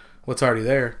on what's already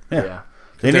there. Yeah.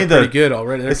 They They need pretty the. good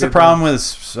already. They're It's the good problem with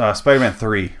Spider-Man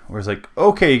 3, where it's like,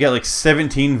 okay, you got like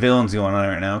 17 villains going on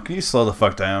right now. Can you slow the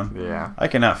fuck down? Yeah. I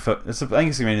cannot. I think it's going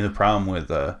to be the problem with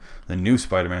the new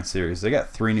Spider-Man series. They got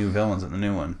 3 new villains in the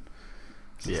new one.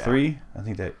 Is it Yeah. 3? I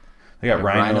think they got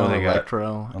Rhino, they got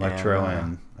Electro, and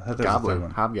I thought there was a third Goblin,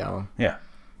 one. Hobgoblin. Yeah,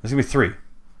 there's gonna be 3.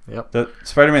 Yep. The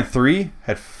Spider-Man 3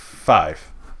 had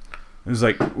 5. It was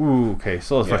like, ooh, okay,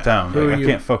 slow the fuck Yeah. down. Who Like, are I you-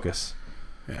 can't focus.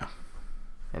 Yeah.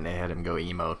 And they had him go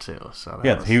emo too. So that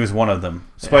Yeah, he was one of them.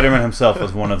 Spider-Man himself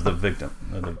was one of the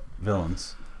the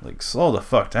villains. Like, slow the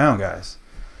fuck down, guys.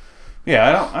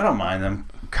 Yeah, I don't mind them.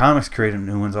 Comics create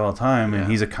new ones all the time, and Yeah.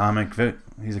 he's a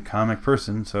comic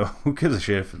person, so who gives a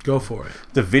shit if Go for it.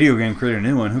 the video game created a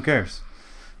new one? Who cares?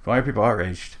 Why are people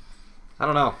outraged? I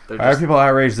don't know. They're Why are just, people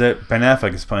outraged that Ben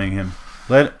Affleck is playing him?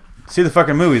 See the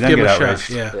fucking movie, then Give him get a shot. outraged.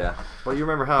 Yeah. yeah. Well, you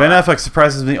remember how Ben Affleck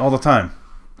surprises me all the time.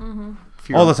 Mm-hmm. if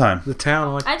you All the time. The town.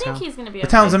 I like I the think town. he's gonna be. The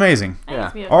town's amazing. I think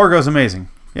he's gonna be Argo's amazing.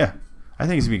 Yeah. I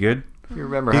think he's going to be good. You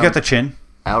remember He's how got the chin.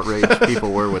 outraged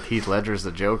people were with Heath Ledger as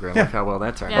the Joker, and Yeah. look how well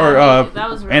that turned Yeah. out. Or that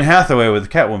was really Anne Hathaway with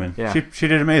Catwoman. Yeah. She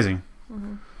did amazing.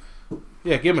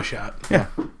 Yeah, give him a shot. Yeah.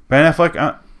 Ben Affleck.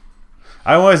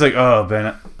 I always like, oh,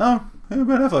 Ben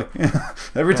Affleck.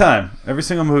 Every time. Every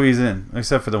single movie he's in.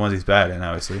 Except for the ones he's bad in,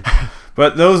 obviously.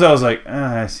 But those I was like,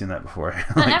 I've seen that before.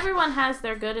 But Like, everyone has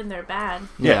their good and their bad.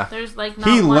 Yeah. There's like not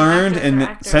he one learned, actress or and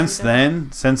actor since who doesn't.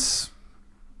 then, since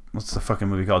what's the fucking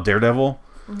movie called, Daredevil?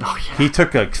 Oh yeah. He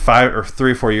took like 5 or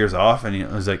 3 or 4 years off, and he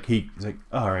was like,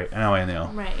 all right, now I know.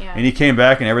 Right. Yeah. And he came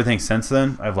back, and everything since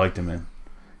then, I've liked him in.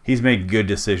 He's made good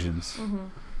decisions.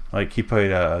 Like he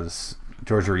played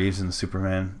George Reeves in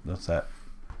Superman. What's that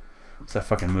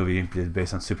fucking movie he did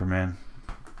based on Superman?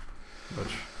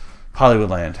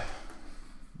 Hollywoodland.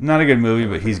 Not a good movie,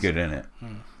 but he's good in it.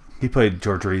 He played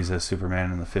George Reeves as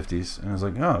Superman in the 50s, and I was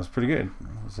like, oh, it was pretty good.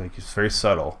 It was like, it's very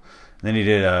subtle. And then he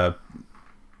did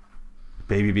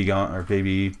Baby Be Gone, or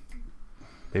Baby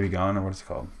Gone, or what's it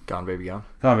called? Gone Baby Gone.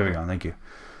 Gone Baby Gone, thank you.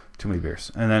 Too many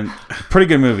beers. And then, pretty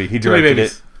good movie. He directed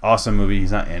it. Awesome movie.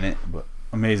 He's not in it, but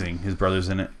amazing. His brother's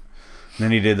in it. And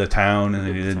then he did The Town, and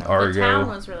then he did Argo. The Town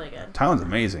was really good. Town's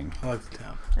amazing. I like The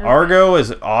Town. Argo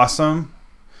is awesome,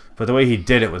 but the way he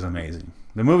did it was amazing.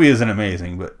 The movie isn't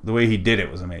amazing, but the way he did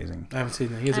it was amazing. I haven't seen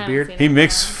that. He has a beard. He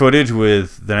mixed footage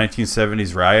with the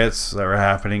 1970s riots that were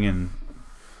happening in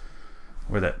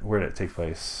where did it take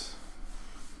place?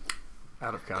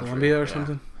 Out of country. Colombia or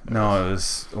something? No, it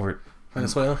was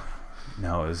Venezuela.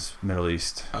 No, it was Middle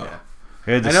East. Oh. Yeah.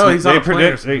 I know he's on a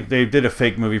plane. They did a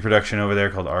fake movie production over there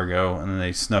called Argo, and then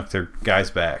they snuck their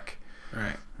guys back.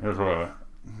 Right. It was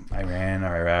Iran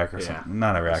or Iraq or something.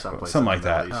 Not Iraq, but something like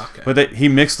that. Oh, okay. But he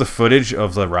mixed the footage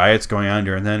of the riots going on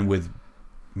during then with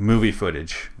movie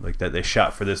footage like that they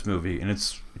shot for this movie, and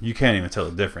you can't even tell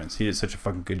the difference. He did such a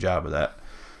fucking good job of that.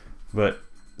 But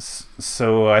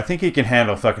so I think he can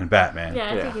handle fucking Batman.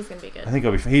 Yeah, I think he's gonna be good. I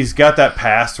think he's got that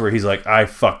past where he's like, I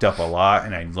fucked up a lot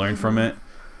and I learned from it.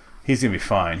 He's gonna be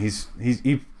fine.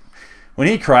 He when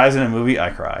he cries in a movie, I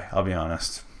cry. I'll be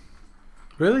honest.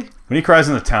 Really? When he cries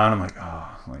in The Town, I'm like, oh,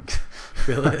 like.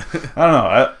 Really? I don't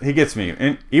know. He gets me.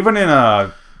 And even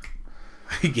in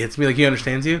he gets me. Like he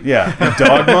understands you. Yeah,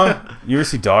 Dogma. You ever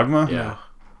see Dogma? Yeah.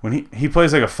 When he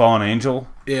plays like a fallen angel.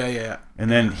 Yeah.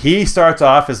 And then he starts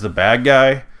off as the bad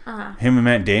guy. Uh-huh. Him and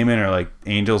Matt Damon are like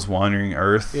angels wandering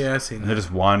Earth. Yeah, I've seen that. And they're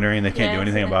just wandering. They can't do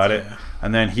anything about it. Yeah.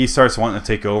 And then he starts wanting to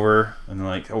take over and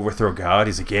like overthrow God.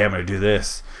 He's like, yeah, I'm gonna do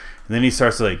this. And then he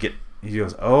starts to like he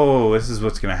goes, oh, this is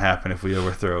what's gonna happen if we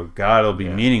overthrow God. It'll be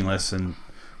meaningless and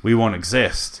we won't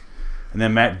exist. And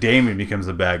then Matt Damon becomes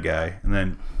the bad guy, and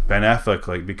then Ben Affleck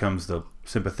like becomes the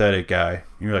sympathetic guy. And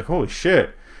you're like, holy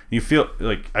shit! You feel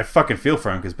like I fucking feel for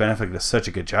him because Ben Affleck does such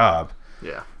a good job.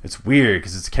 Yeah, it's weird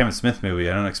because it's a Kevin Smith movie.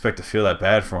 I don't expect to feel that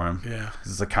bad for him. Yeah,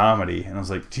 it's a comedy, and I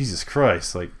was like, Jesus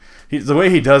Christ! Like the way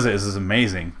he does it is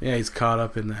amazing. Yeah, he's caught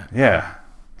up in that. Yeah,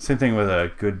 same thing with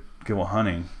Good Will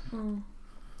Hunting.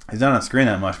 He's not on screen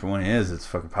that much, but when he is, it's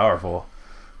fucking powerful.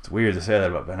 It's weird to say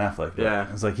that about Ben Affleck.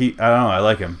 Yeah, it's like I don't know. I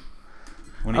like him.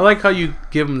 I like how you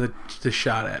give him the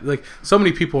shot at. Like so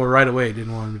many people right away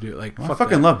didn't want him to do it. Like I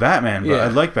fucking love Batman, but I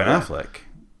like Ben Affleck.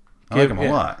 I like him a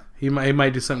lot. He might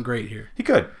do something great here. He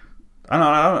could.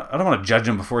 I don't want to judge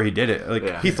him before he did it.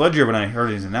 Like Heath Ledger, when I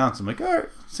heard he's announced, I'm like, all right,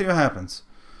 see what happens.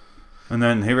 And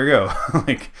then here we go.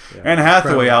 Anne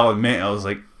Hathaway, I'll admit, I was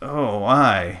like, oh,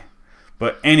 why?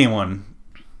 But anyone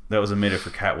that was admitted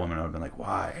for Catwoman, I would have been like,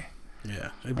 why?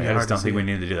 Yeah, I just don't think we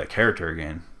needed to do that character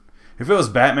again. If it was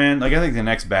Batman, I think the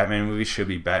next Batman movie should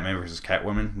be Batman versus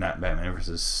Catwoman, not Batman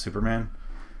versus Superman.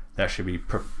 That should be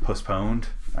postponed,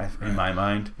 in my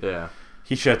mind. Yeah.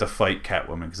 He should have to fight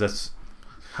Catwoman, because that's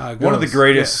one of the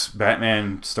greatest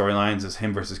Batman storylines is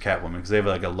him versus Catwoman, because they have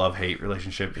like a love-hate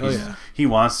relationship. He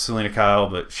wants Selena Kyle,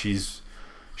 but she's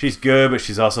good, but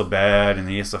she's also bad, and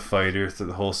he has to fight her through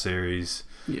the whole series.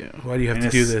 Yeah, why do you have to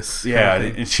do this? Yeah,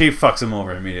 and she fucks him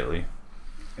over immediately,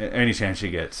 any chance she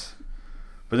gets.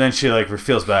 But then she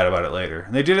feels bad about it later.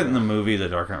 And they did it in the movie The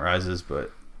Dark Knight Rises,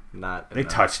 but they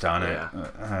touched on it.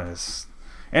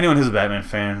 Anyone who's a Batman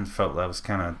fan felt that was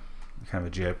kind of a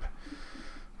jip.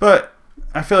 But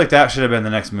I feel like that should have been the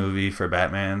next movie for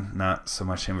Batman, not so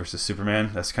much him versus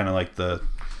Superman. That's kind of like the...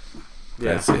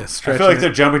 Yeah, I feel like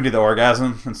they're jumping to the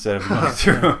orgasm instead of going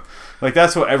through... Like,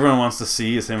 that's what everyone wants to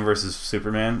see is him versus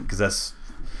Superman, because that's...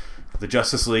 The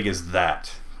Justice League is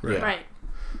that. Right.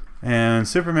 And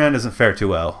Superman doesn't fare too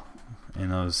well in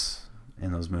those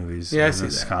movies. Yeah, I see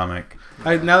this that. comic.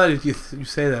 Now that you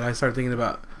say that, I start thinking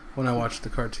about when I watched the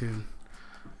cartoon,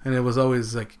 and it was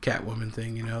always like a Catwoman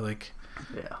thing,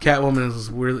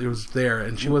 Catwoman was there,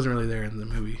 and she wasn't really there in the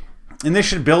movie. And they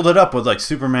should build it up with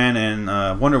Superman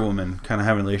and Wonder Woman kind of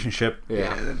having a relationship.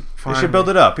 Yeah, they should build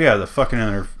it up. Yeah, the fucking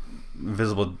other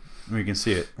invisible. Where you can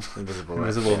see it.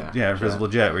 Invisible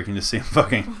jet where you can just see him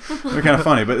fucking. They're kind of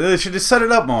funny, but they should just set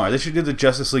it up more. They should do the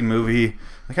Justice League movie,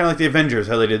 kind of like the Avengers,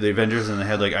 how they did the Avengers and they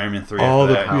had Iron Man 3 all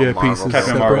the pieces,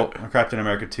 Captain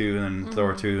America 2 and then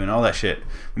Thor 2 and all that shit.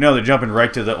 But no, they're jumping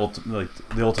right to the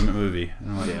ultimate movie.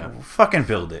 And I'm like, fucking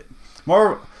build it.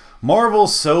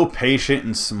 Marvel's so patient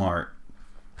and smart.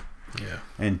 Yeah.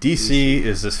 And DC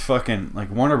is this fucking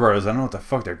Warner Brothers. I don't know what the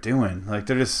fuck they're doing. They're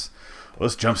just.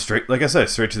 Let's jump straight to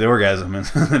the orgasm, and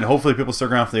hopefully people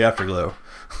stick around for the afterglow.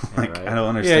 I don't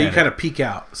understand. Yeah, you kind of peek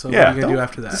out. So what are you gonna do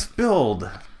after that? Just build.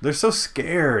 They're so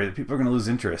scared. People are gonna lose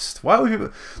interest. Why would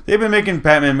people? They've been making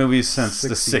Batman movies since the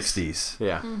 60s.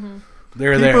 Yeah,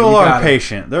 they're there. People are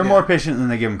patient. They're more patient than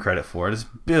they give them credit for.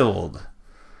 Just build.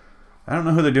 I don't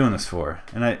know who they're doing this for.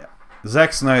 And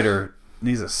Zack Snyder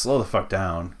needs to slow the fuck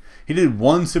down. He did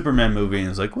one Superman movie and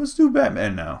was like, let's do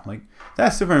Batman now. Like,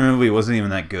 that Superman movie wasn't even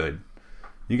that good.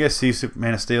 You guys see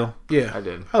Superman of Steel? Yeah. I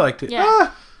did. I liked it.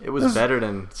 Yeah. It was better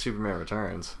than Superman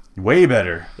Returns. Way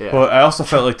better. Yeah. But I also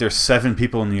felt like there's 7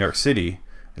 people in New York City,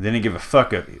 and they didn't give a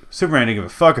fuck. Superman didn't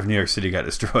give a fuck if New York City got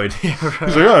destroyed. Yeah, right.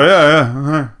 He's like, oh,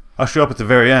 yeah. I'll show up at the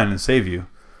very end and save you.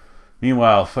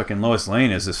 Meanwhile, fucking Lois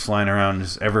Lane is just flying around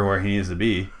just everywhere he needs to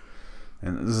be.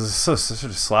 And this is such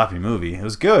a sloppy movie. It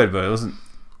was good, but it wasn't...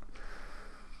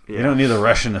 Yeah. They don't need the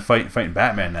rush into fighting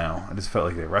Batman now. I just felt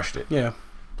like they rushed it. Yeah.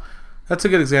 That's a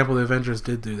good example. The Avengers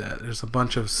did do that. There's a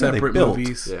bunch of separate built.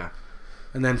 movies. Yeah.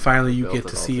 And then finally you Built get it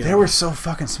to all. see They them. were so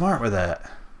fucking smart with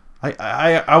that.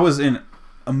 I was in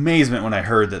amazement when I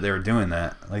heard that they were doing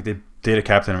that. Like, they did a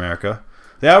Captain America.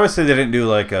 They obviously didn't do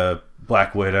like a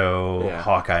Black Widow,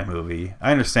 Hawkeye movie.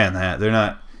 I understand that. They're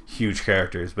not huge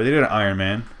characters. But they did an Iron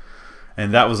Man.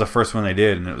 And that was the first one they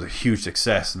did. And it was a huge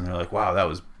success. And they're like, wow, that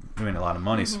was... They made a lot of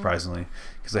money, surprisingly.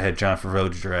 Because they had John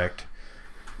Favreau to direct.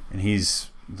 And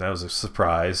that was a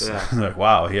surprise. Yeah. They're like,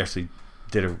 wow, he actually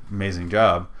did an amazing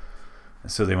job.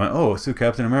 And so they went, oh, let's do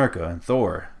Captain America and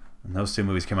Thor. And those 2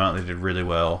 movies came out and they did really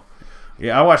well.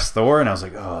 Yeah, I watched Thor and I was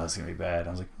like, oh, that's going to be bad.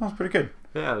 I was like, oh, it's pretty good.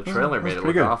 Yeah, the trailer made it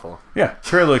look good. awful. Yeah,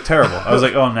 trailer looked terrible. I was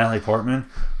like, oh, Natalie Portman.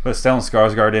 But Stellan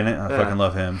Skarsgård in it. And I Yeah. fucking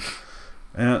love him.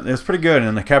 And it was pretty good.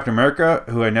 And the Captain America,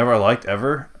 who I never liked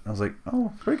ever, I was like,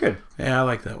 oh, pretty good. Yeah, I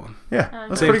like that one. Yeah,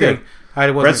 that's Same pretty thing. good. I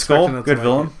wasn't Red Skull, expecting that to good like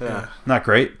villain. it. Yeah. Not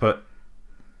great, but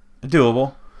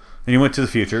doable. And he went to the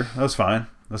future. That was fine.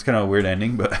 That was kind of a weird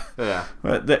ending, but Yeah.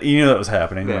 you knew that was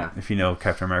happening. Yeah. If you know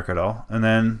Captain America at all. And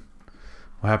then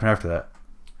what happened after that?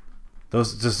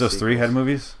 Those 3 had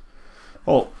movies.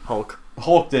 Oh,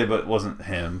 Hulk did, but it wasn't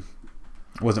him.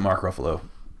 It wasn't Mark Ruffalo.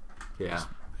 Yeah.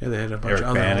 Yeah, they had a bunch Eric of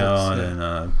other Bana ones,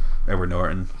 yeah. and Edward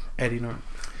Norton. Eddie Norton.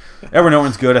 Edward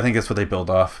Norton's good. I think that's what they build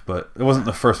off, but it wasn't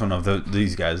the first one of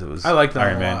these guys. It was I like that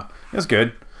Iron a Man. lot. It was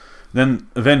good. Then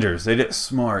Avengers, they did it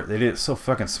smart. They did it so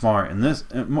fucking smart. And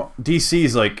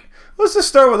DC's like, let's just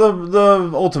start with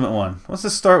the Ultimate one. Let's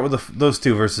just start with those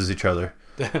 2 versus each other.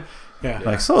 Yeah.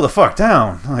 Like, slow the fuck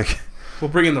down. Like, We'll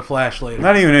bring in the Flash later.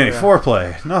 not even any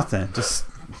foreplay. Nothing. Just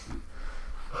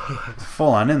full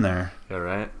on in there. Yeah,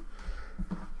 right?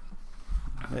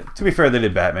 To be fair, they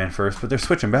did Batman first, but they're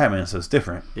switching Batman, so it's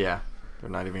different. Yeah. They're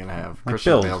not even going to have... Like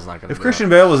Christian build. Bale's not going to If Christian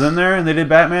Bale was in there and they did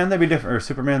Batman, they'd be different. Or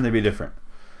Superman, they'd be different.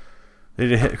 They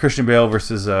did Christian Bale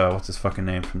versus, what's his fucking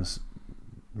name from this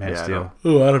Man of Yeah, I Steel?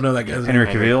 Ooh, I don't know that guy's Henry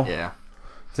name. Cavill? Yeah.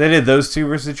 If they did those 2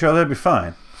 versus each other, that'd be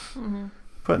fine.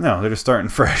 But no, they're just starting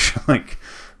fresh. Like,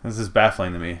 this is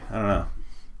baffling to me. I don't know.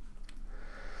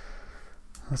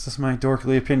 That's just my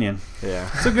dorkly opinion. Yeah.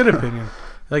 It's a good opinion.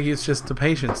 Like, it's just the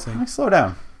patience thing. Like, slow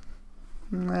down.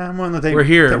 Nah, I'm willing to take, We're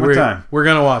here. take my time. We're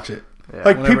going to watch it. Yeah.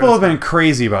 Like, whenever people it's have been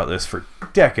crazy about this for a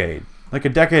decade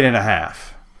and a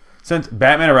half. Since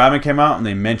Batman and Robin came out and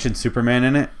they mentioned Superman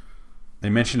in it, they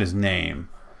mentioned his name.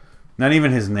 Not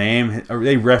even his name. Or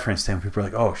they referenced him. People are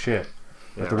like, oh, shit.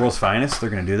 Yeah, At the right. world's finest, they're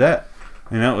going to do that?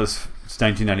 And that was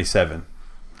 1997.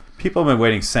 People have been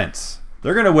waiting since.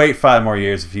 They're going to wait 5 more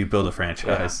years if you build a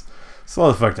franchise. Slow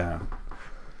the fuck down.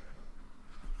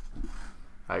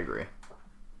 I agree.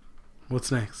 What's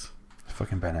next?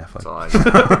 Fucking Ben That's Affleck. all I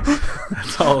got.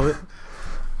 That's all of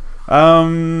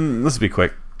it. Let's be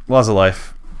quick. Laws of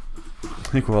life. I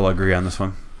think we'll all agree on this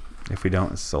one. If we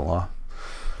don't, it's still law.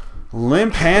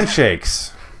 Limp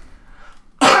handshakes.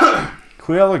 Can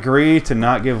we all agree to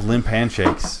not give limp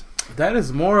handshakes? That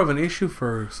is more of an issue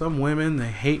for some women. They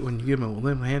hate when you give them a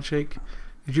limp handshake.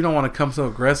 Because you don't want to come so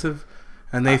aggressive.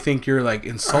 And they think you're like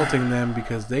insulting them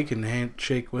because they can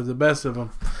handshake with the best of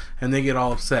them. And they get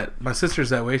all upset. My sister's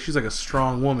that way. She's like a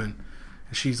strong woman.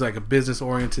 And she's like a business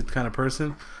oriented kind of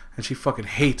person. And she fucking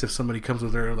hates if somebody comes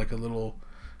with her like a little,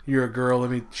 you're a girl.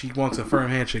 She wants a firm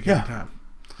handshake every time.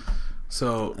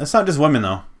 So That's not just women,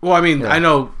 though. well, I mean, I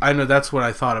know that's what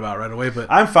I thought about right away. But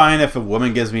I'm fine if a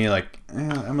woman gives me, like,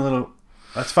 I'm a little...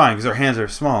 That's fine, because her hands are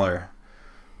smaller.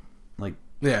 Like,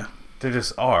 yeah, they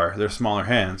just are. They're smaller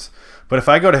hands. But if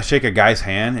I go to shake a guy's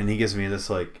hand and he gives me this,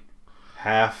 like,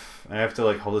 half... I have to,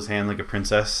 like, hold his hand like a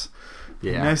princess.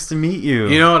 Yeah. Nice to meet you.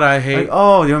 you know what I hate? Like,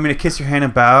 oh, you want me to kiss your hand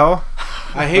and bow?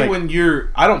 I hate like- when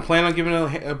I don't plan on giving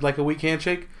a weak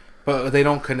handshake, but they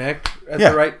don't connect at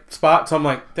Yeah. the right spot. So I'm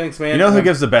like, thanks, man. You know who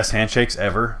gives the best handshakes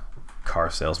ever?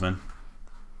 Car salesman.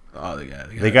 Oh,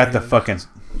 They got the fucking...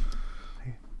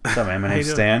 What's up, man? My How name's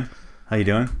you doing? Stan. How you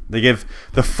doing? They give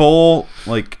the full,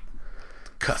 like...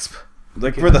 cusp.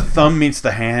 Like where the thumb meets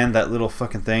the hand, that little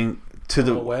fucking thing, to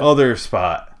the little web? other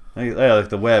spot. Like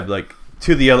the web, like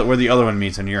to the other, where the other one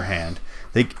meets on your hand.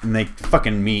 They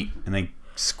fucking meet and they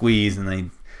squeeze and they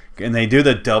and they do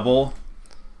the double.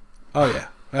 Oh yeah.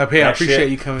 I appreciate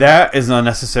you coming. That is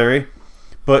unnecessary,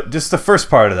 but just the first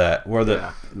part of that,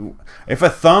 where if a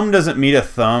thumb doesn't meet a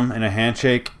thumb in a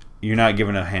handshake, you're not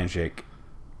given a handshake.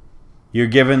 You're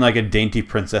given like a dainty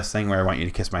princess thing where I want you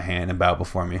to kiss my hand and bow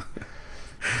before me.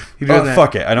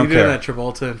 Fuck it, I don't care. You're doing that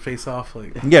Travolta and Face Off,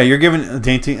 like. Yeah, you're given a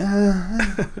dainty.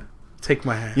 Take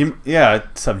my hand.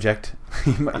 Subject.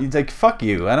 You're like, fuck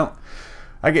you.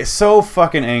 I get so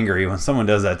fucking angry when someone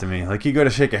does that to me. Like, you go to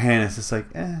shake a hand, it's just like,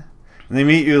 and they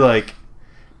meet you like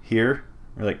here,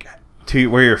 or like to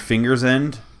where your fingers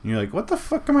end. And you're like, what the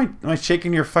fuck am I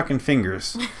shaking your fucking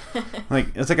fingers? Like,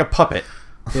 it's like a puppet.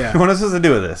 Yeah. What am I supposed to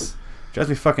do with this? It drives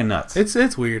me fucking nuts.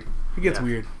 It's weird. It gets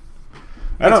weird.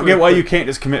 I don't get why you can't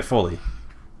just commit fully.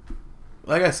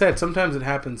 Like I said, sometimes it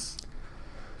happens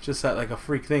just that, like a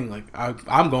freak thing. Like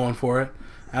I'm going for it.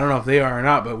 I don't know if they are or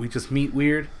not, but we just meet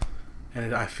weird,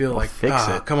 and I feel like fix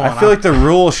it. Come on. I feel like the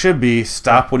rule should be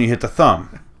stop when you hit the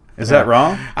thumb. Is that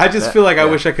wrong? I just feel like I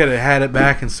wish I could have had it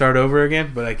back and start over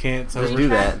again, but I can't. So Just do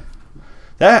that.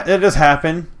 That does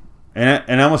happen, and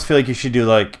I almost feel like you should do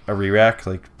like a re-rack,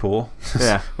 like pool.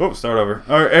 Yeah. Whoop, start over.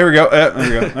 All right, here we go. There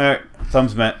we go. All right,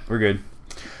 thumbs met. We're good.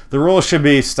 The rule should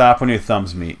be stop when your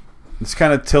thumbs meet. Just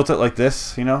kind of tilt it like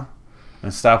this, and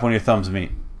stop when your thumbs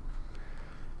meet.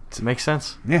 It makes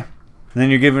sense. Yeah. And then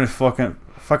you're giving a fucking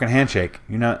handshake.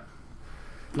 You're not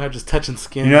just touching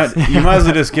skin. You might as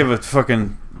well just give a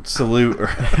fucking salute or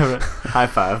high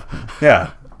five.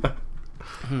 Yeah.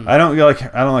 I don't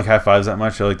like high fives that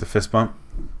much. I like the fist bump.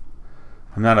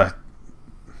 I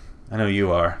know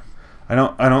you are. I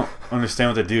don't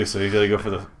understand what to do, so you usually go for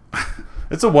the.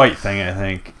 It's a white thing, I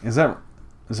think. Is it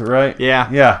right? Yeah.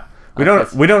 Yeah. We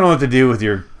don't know what to do with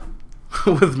your.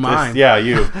 With mine.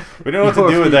 You. We don't know what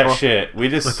to do with that shit. We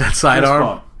just with that sidearm.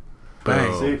 Bump.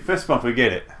 Bang. See, fist bump. We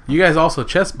get it. You guys also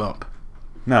chest bump.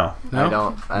 No. I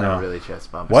don't really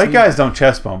chest bump. White guys don't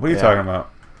chest bump. What are you talking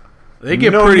about? They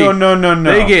get pretty. No.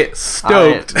 They get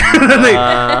stoked.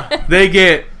 They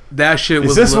get that shit.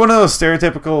 Is this one of those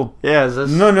stereotypical? Yeah. Is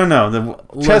this? No.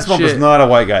 The chest bump is not a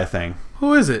white guy thing.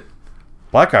 Who is it?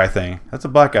 Black guy thing. That's a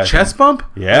black guy. Chest bump?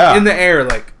 Yeah. In the air,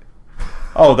 like.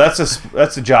 Oh, that's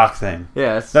a jock thing.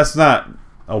 Yeah. That's not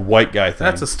a white guy thing.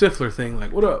 That's a Stifler thing.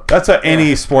 Like, what up? That's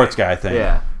any sports guy thing.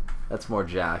 Yeah. That's more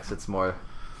jocks. It's more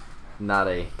not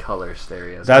a color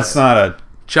stereotype. That's not a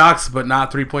jocks, but not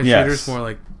 3-point shooters. More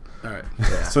like, all right.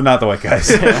 Yeah. So not the white guys.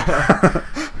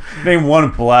 Name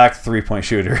one black 3-point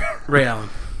shooter. Ray Allen.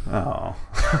 Oh,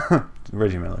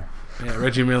 Reggie Miller. Yeah,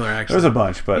 Reggie Miller. Actually, there's a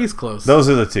bunch, but he's close. Those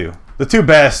are the two. The two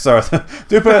best are the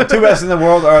two best in the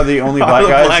world are the only black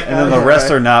guys, and then the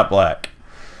rest are not black.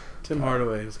 Tim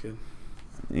Hardaway was good.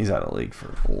 He's out of the league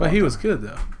for. But he was good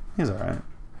though. He's all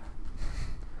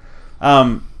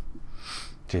right.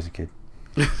 Jason Kidd.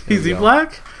 Is he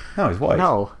black? No, he's white.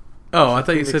 No. Oh, I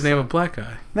thought you said name a black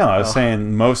guy. No, I was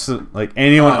saying most of, like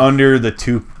anyone under the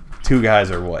two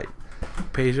guys are white.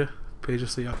 Peja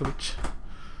Stojakovic.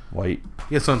 White.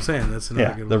 That's what I'm saying. That's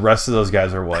another good one. The rest of those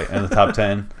guys are white. And the top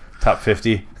 10, top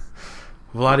 50.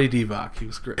 Vlade Divac. He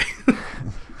was great.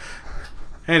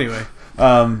 Anyway.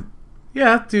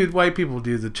 Yeah, dude, white people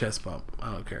do the chest bump.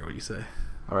 I don't care what you say.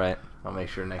 All right. I'll make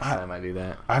sure next time I do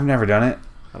that. I've never done it.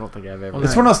 I don't think I've ever.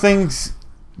 It's one of those things.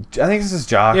 I think this is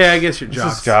jocks. Yeah, I guess you're jocks.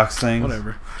 This is jocks thing.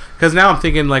 Whatever. Because now I'm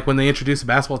thinking, like, when they introduce a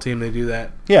basketball team, they do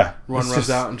that. Yeah. Runs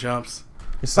out and jumps.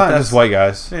 It's not just white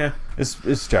guys. Yeah.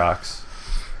 It's jocks.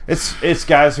 It's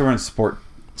guys who are in sports,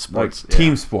 like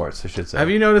team sports, I should say. Have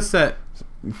you noticed that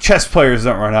chess players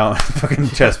don't run out and fucking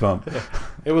chest bump?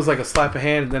 It was like a slap of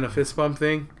hand and then a fist bump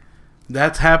thing.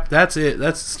 That's it.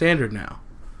 That's standard now.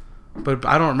 But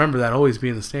I don't remember that always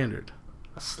being the standard.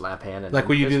 A slap hand and like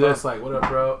when you do this, like what up,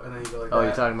 bro, and then you go like that. Oh,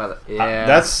 you're talking about the, yeah.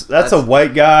 That's a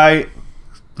white guy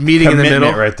meeting in the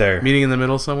middle right there. Meeting in the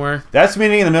middle somewhere. That's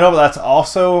meeting in the middle, but that's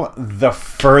also the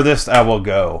furthest I will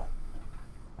go.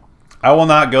 I will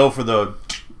not go for the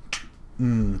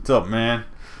what's up, man?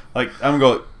 Like I'm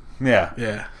going,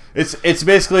 yeah. It's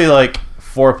basically like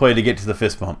foreplay to get to the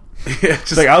fist bump. Yeah,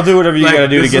 just like I'll do whatever you gotta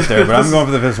do to get there, but I'm going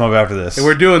for the fist bump after this. And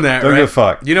we're doing that. Don't right? give a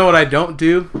fuck. You know what I don't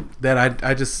do? That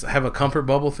I just have a comfort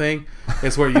bubble thing.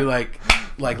 It's where you like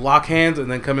lock hands and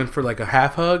then come in for like a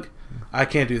half hug. I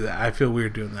can't do that. I feel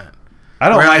weird doing that. I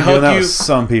don't like doing that with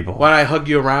some people. When I hug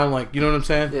you around, like, you know what I'm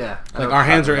saying? Yeah. Like our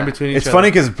hands are in between each other. It's funny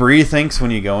because Bree thinks when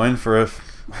you go in for a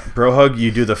bro hug, you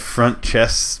do the front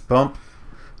chest bump.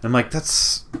 I'm like,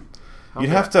 you'd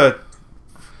have to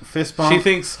fist bump. She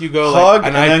thinks you go hug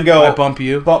like, and then go. I bump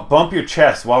you. Bump your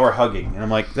chest while we're hugging. And I'm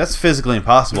like, that's physically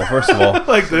impossible, first of all.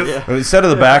 Like this. Yeah. Instead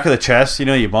of the back of the chest,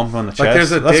 you bump on the chest. Like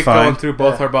there's a that's dick fine. going through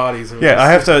both our bodies. Yeah,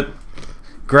 I have to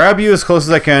grab you as close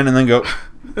as I can, and then go,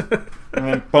 and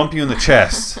then bump you in the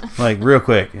chest, like real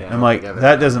quick. Yeah, I'm like,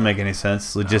 that doesn't make any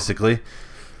sense logistically.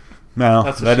 No,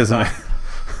 that doesn't.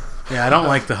 Yeah, I don't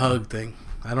like the hug thing.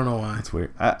 I don't know why. It's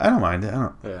weird. I don't mind it. I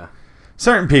don't. Yeah.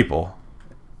 Certain people,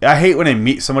 I hate when they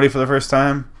meet somebody for the first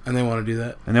time And they want to do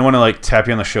that. and they want to like tap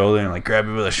you on the shoulder and like grab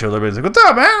you by the shoulder. But it's like, "What's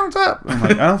up, man? What's up?" I'm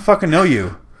like, "I don't fucking know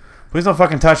you. Please don't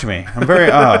fucking touch me. I'm very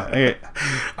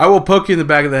I will poke you in the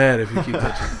back of the head if you keep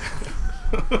touching.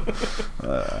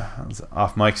 That's an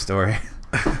off mic story.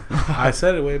 I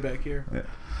said it way back here. Yeah.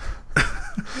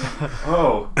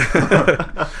 Oh,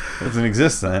 doesn't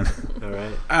exist then. All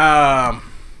right.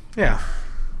 Yeah.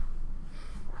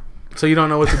 So you don't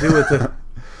know what to do with it.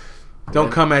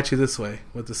 Don't come at you this way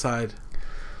with the side.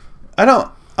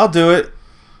 I'll do it.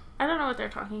 I don't know what they're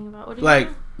talking about. What do you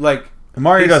Like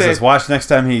Mario He does said- this. Watch next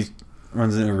time he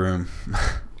runs in a room.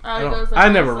 Oh, he goes like I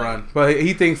this, never like, run, but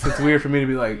he thinks it's weird for me to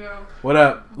be like, yo. "What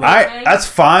up?" Like, That's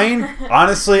fine.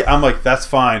 Honestly, I'm like, that's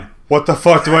fine. What the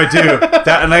fuck do I do?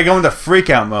 And I go into freak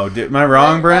out mode. Am I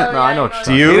wrong, Brent? No, I know what you're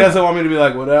Do you? he doesn't want me to be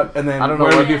like, "What up?" And then I don't know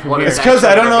where do what- we do from what here? It's because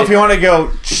I don't know if you want to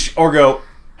go or go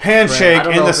handshake I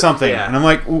don't know into if- something. yeah. And I'm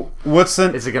like, what's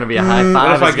the... Is it going to be a high what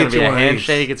five? if I Is it going get to be you a one of these?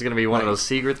 handshake? It's going to be one of those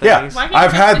secret Yeah. things? Why can't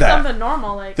I've it had just be that. something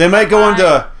normal? Like, They might go hi.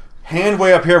 into hand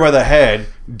way up here by the head,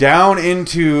 down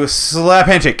into slap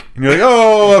handshake. And you're like,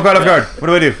 oh, I've got off guard. What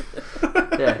do I do?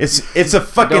 Yeah. It's a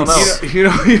fucking... don't know.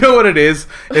 You know what it is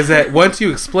that once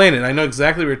you explain it, I know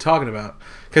exactly what you're talking about.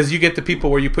 Because you get the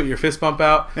people where you put your fist bump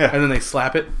out Yeah. and then they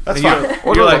slap it. That's and fine.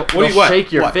 You're, you're like, what do you what?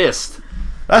 Shake your What? fist.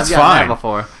 That's I've gotten fine. that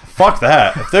before. Fuck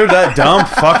that. If they're that dumb,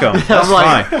 fuck them. That's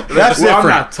like, fine. That's well, I'm different.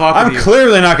 not talking I'm to you.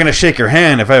 clearly not going to shake your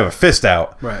hand if I have a fist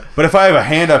out. Right. But if I have a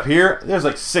hand up here, there's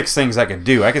like 6 things I could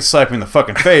do. I could slap you in the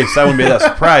fucking face. That wouldn't be that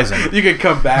surprising. You could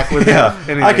come back with Yeah.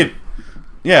 it. I could,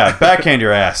 backhand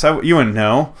your ass. You wouldn't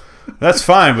know. That's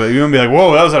fine, but you wouldn't be like,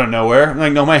 whoa, that was out of nowhere. I'm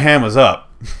like, no, my hand was up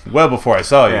well before I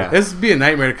saw you. Yeah. This would be a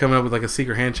nightmare to come up with like a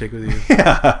secret handshake with you.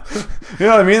 Yeah. You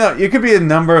know what I mean? It could be a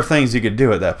number of things you could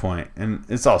do at that point, and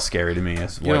it's all scary to me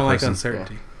as a You don't white like person.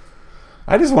 uncertainty.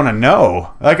 I just want to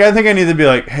know. Like, I think I need to be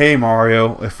like, hey,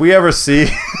 Mario, if we ever see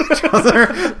each other,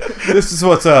 this is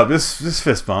what's up. This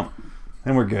fist bump,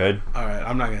 and we're good. All right,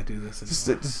 I'm not gonna do this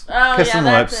anymore. Just Oh, kiss yeah, some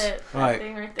that's lips. it. That Alright.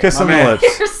 thing right there. Kiss some My man.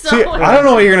 lips. You're so See, I don't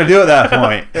know what you're going to do at that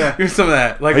point. Here's some of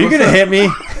that. Like, Are you what's going to up? hit me?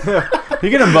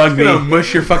 You're going to bug You me. gonna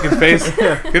mush your fucking face?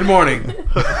 Good morning.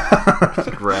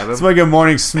 Grab him. It's my good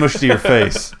morning smush to your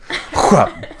face.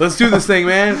 Let's do this thing,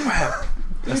 man.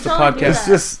 That's the totally do podcast. It's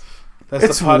just... That's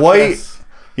it's the podcast. white.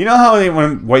 You know how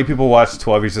when white people watch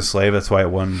 12 Years a Slave, that's why it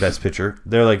won Best Picture?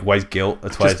 They're like white guilt.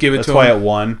 That's why, Just give it that's to why them. it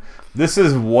won. This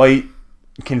is white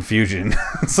confusion.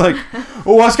 It's like,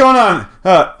 well, what's going on?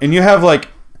 And you have like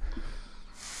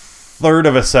third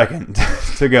of a second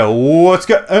to go, well,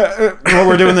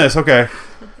 we're doing this. Okay.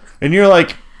 And you're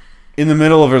like in the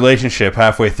middle of a relationship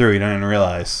halfway through. You don't even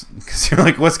realize. Because you're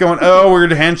like, what's going on? Oh,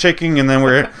 we're handshaking and then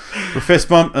we're fist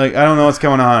bump. Like, I don't know what's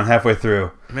going on halfway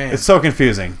through. Man. It's so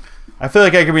confusing. I feel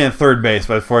like I could be in third base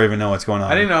before I even know what's going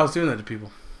on. I didn't know I was doing that to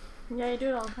people. Yeah, you do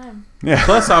it all the time. Yeah.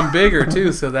 Plus, I'm bigger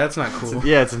too, so that's not cool.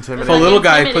 Yeah, it's If intimidating. a little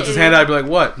guy Intimidating. puts his hand out, I'd be like,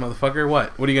 "What, motherfucker?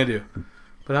 What? What are you gonna do?"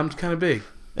 But I'm kind of big.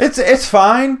 It's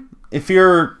fine if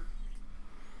you're...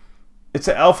 It's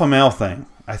an alpha male thing,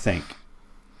 I think.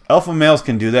 Alpha males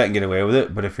can do that and get away with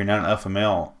it, but if you're not an alpha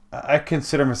male... I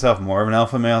consider myself more of an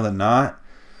alpha male than not.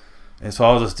 And so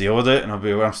I'll just deal with it, and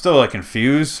I'm still like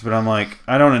confused, but I'm like,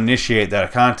 I don't initiate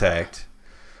that contact.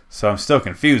 So I'm still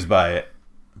confused by it.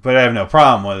 But I have no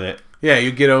problem with it. Yeah,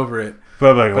 you get over it.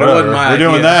 But I'm like, But it wasn't whatever, my we're doing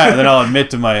idea. that, and then I'll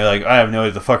admit to my, like, I have no idea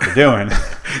what the fuck we're doing.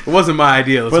 It wasn't my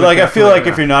idea. Let's But make like, I that feel clear. like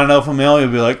if you're not an alpha male,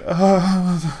 you'll be like,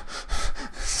 oh,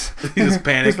 you just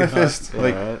panic my and hug. fist.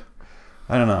 Like, Alright.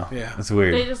 I don't know. Yeah. It's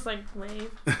weird. They just like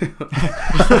wave.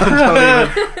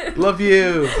 Love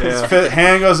you. His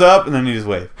hand goes up, and then you just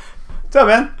wave. What's up,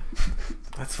 man?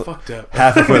 That's fucked up.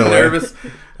 Half a foot away.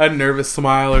 A nervous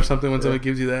smile or something when somebody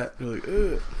gives you that. You're like,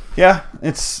 ugh. Yeah,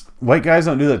 it's... White guys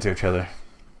don't do that to each other.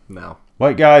 No.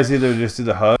 White guys either just do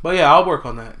the hug. But yeah, I'll work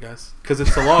on that, guys, because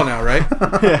it's the law now, right?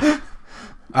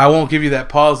 I won't give you that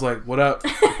pause. Like, what up?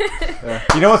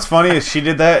 You know what's funny is she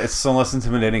did that. It's still less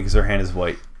intimidating because her hand is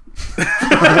white.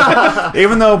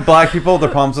 Even though black people, their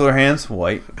palms of their hands,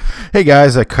 white. Hey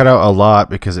guys, I cut out a lot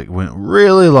because it went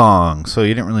really long, so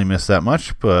you didn't really miss that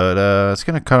much, but it's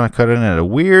going to kind of cut in at a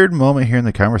weird moment here in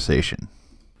the conversation.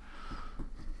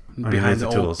 Behind the the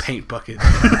old tools. paint bucket.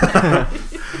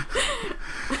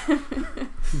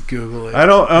 Google it. I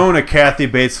don't own a Kathy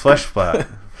Bates flesh spot.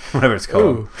 Whatever it's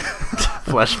called. Ooh.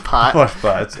 Flesh pot. Flesh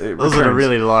spot. It Those are returns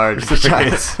really large.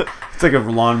 certificates. It's like a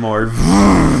lawnmower.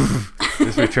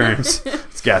 This returns.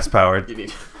 It's gas powered. You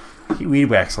need He weed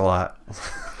whacks a lot.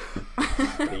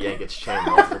 to yank its chain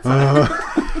multiple times.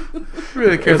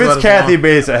 Really cares If about it's his Kathy mom.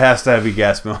 Bates, it has to be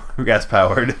gas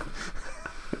powered.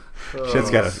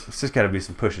 It's just gotta be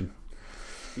some pushing.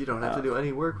 You don't have to do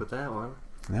any work with that one.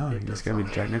 No, you It just does gotta be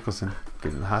not. Jack Nicholson.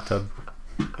 Get in the hot tub.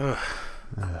 Ugh.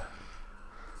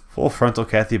 Full frontal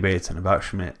Kathy Bates and about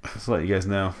Schmidt. Just to let you guys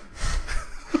know.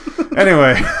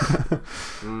 Anyway,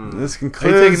 this Are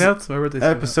concludes you taking notes? Why were they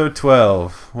saying episode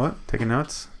 12. What? Taking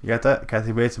notes? You got that?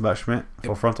 Kathy Bates and about Schmidt.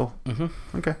 Full frontal. that? Mhm.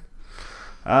 Okay.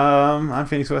 I'm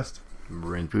Phoenix West.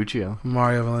 Brent Puccio.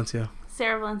 Mario Valencia.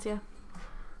 Sarah Valencia.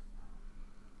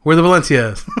 We're the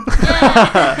Valencias.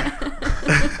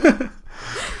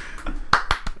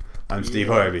 I'm Steve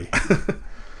Harvey.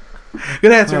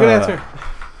 Good answer. Good answer.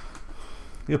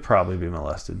 You'll probably be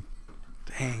molested.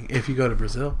 Dang. If you go to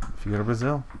Brazil. If you go to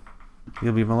Brazil,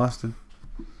 you'll be molested.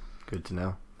 Good to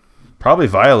know. Probably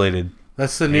violated.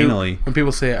 That's the new. Anally. When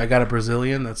people say, I got a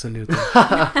Brazilian, that's a new thing.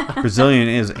 Brazilian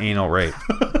is anal rape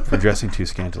for dressing too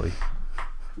scantily.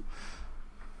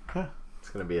 It's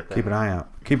gonna be a thing. Keep an eye out.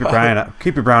 Keep your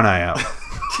brown eye out.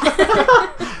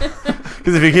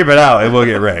 Because if you keep it out, it will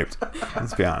get raped.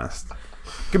 Let's be honest.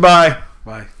 Goodbye.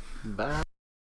 Bye. Bye.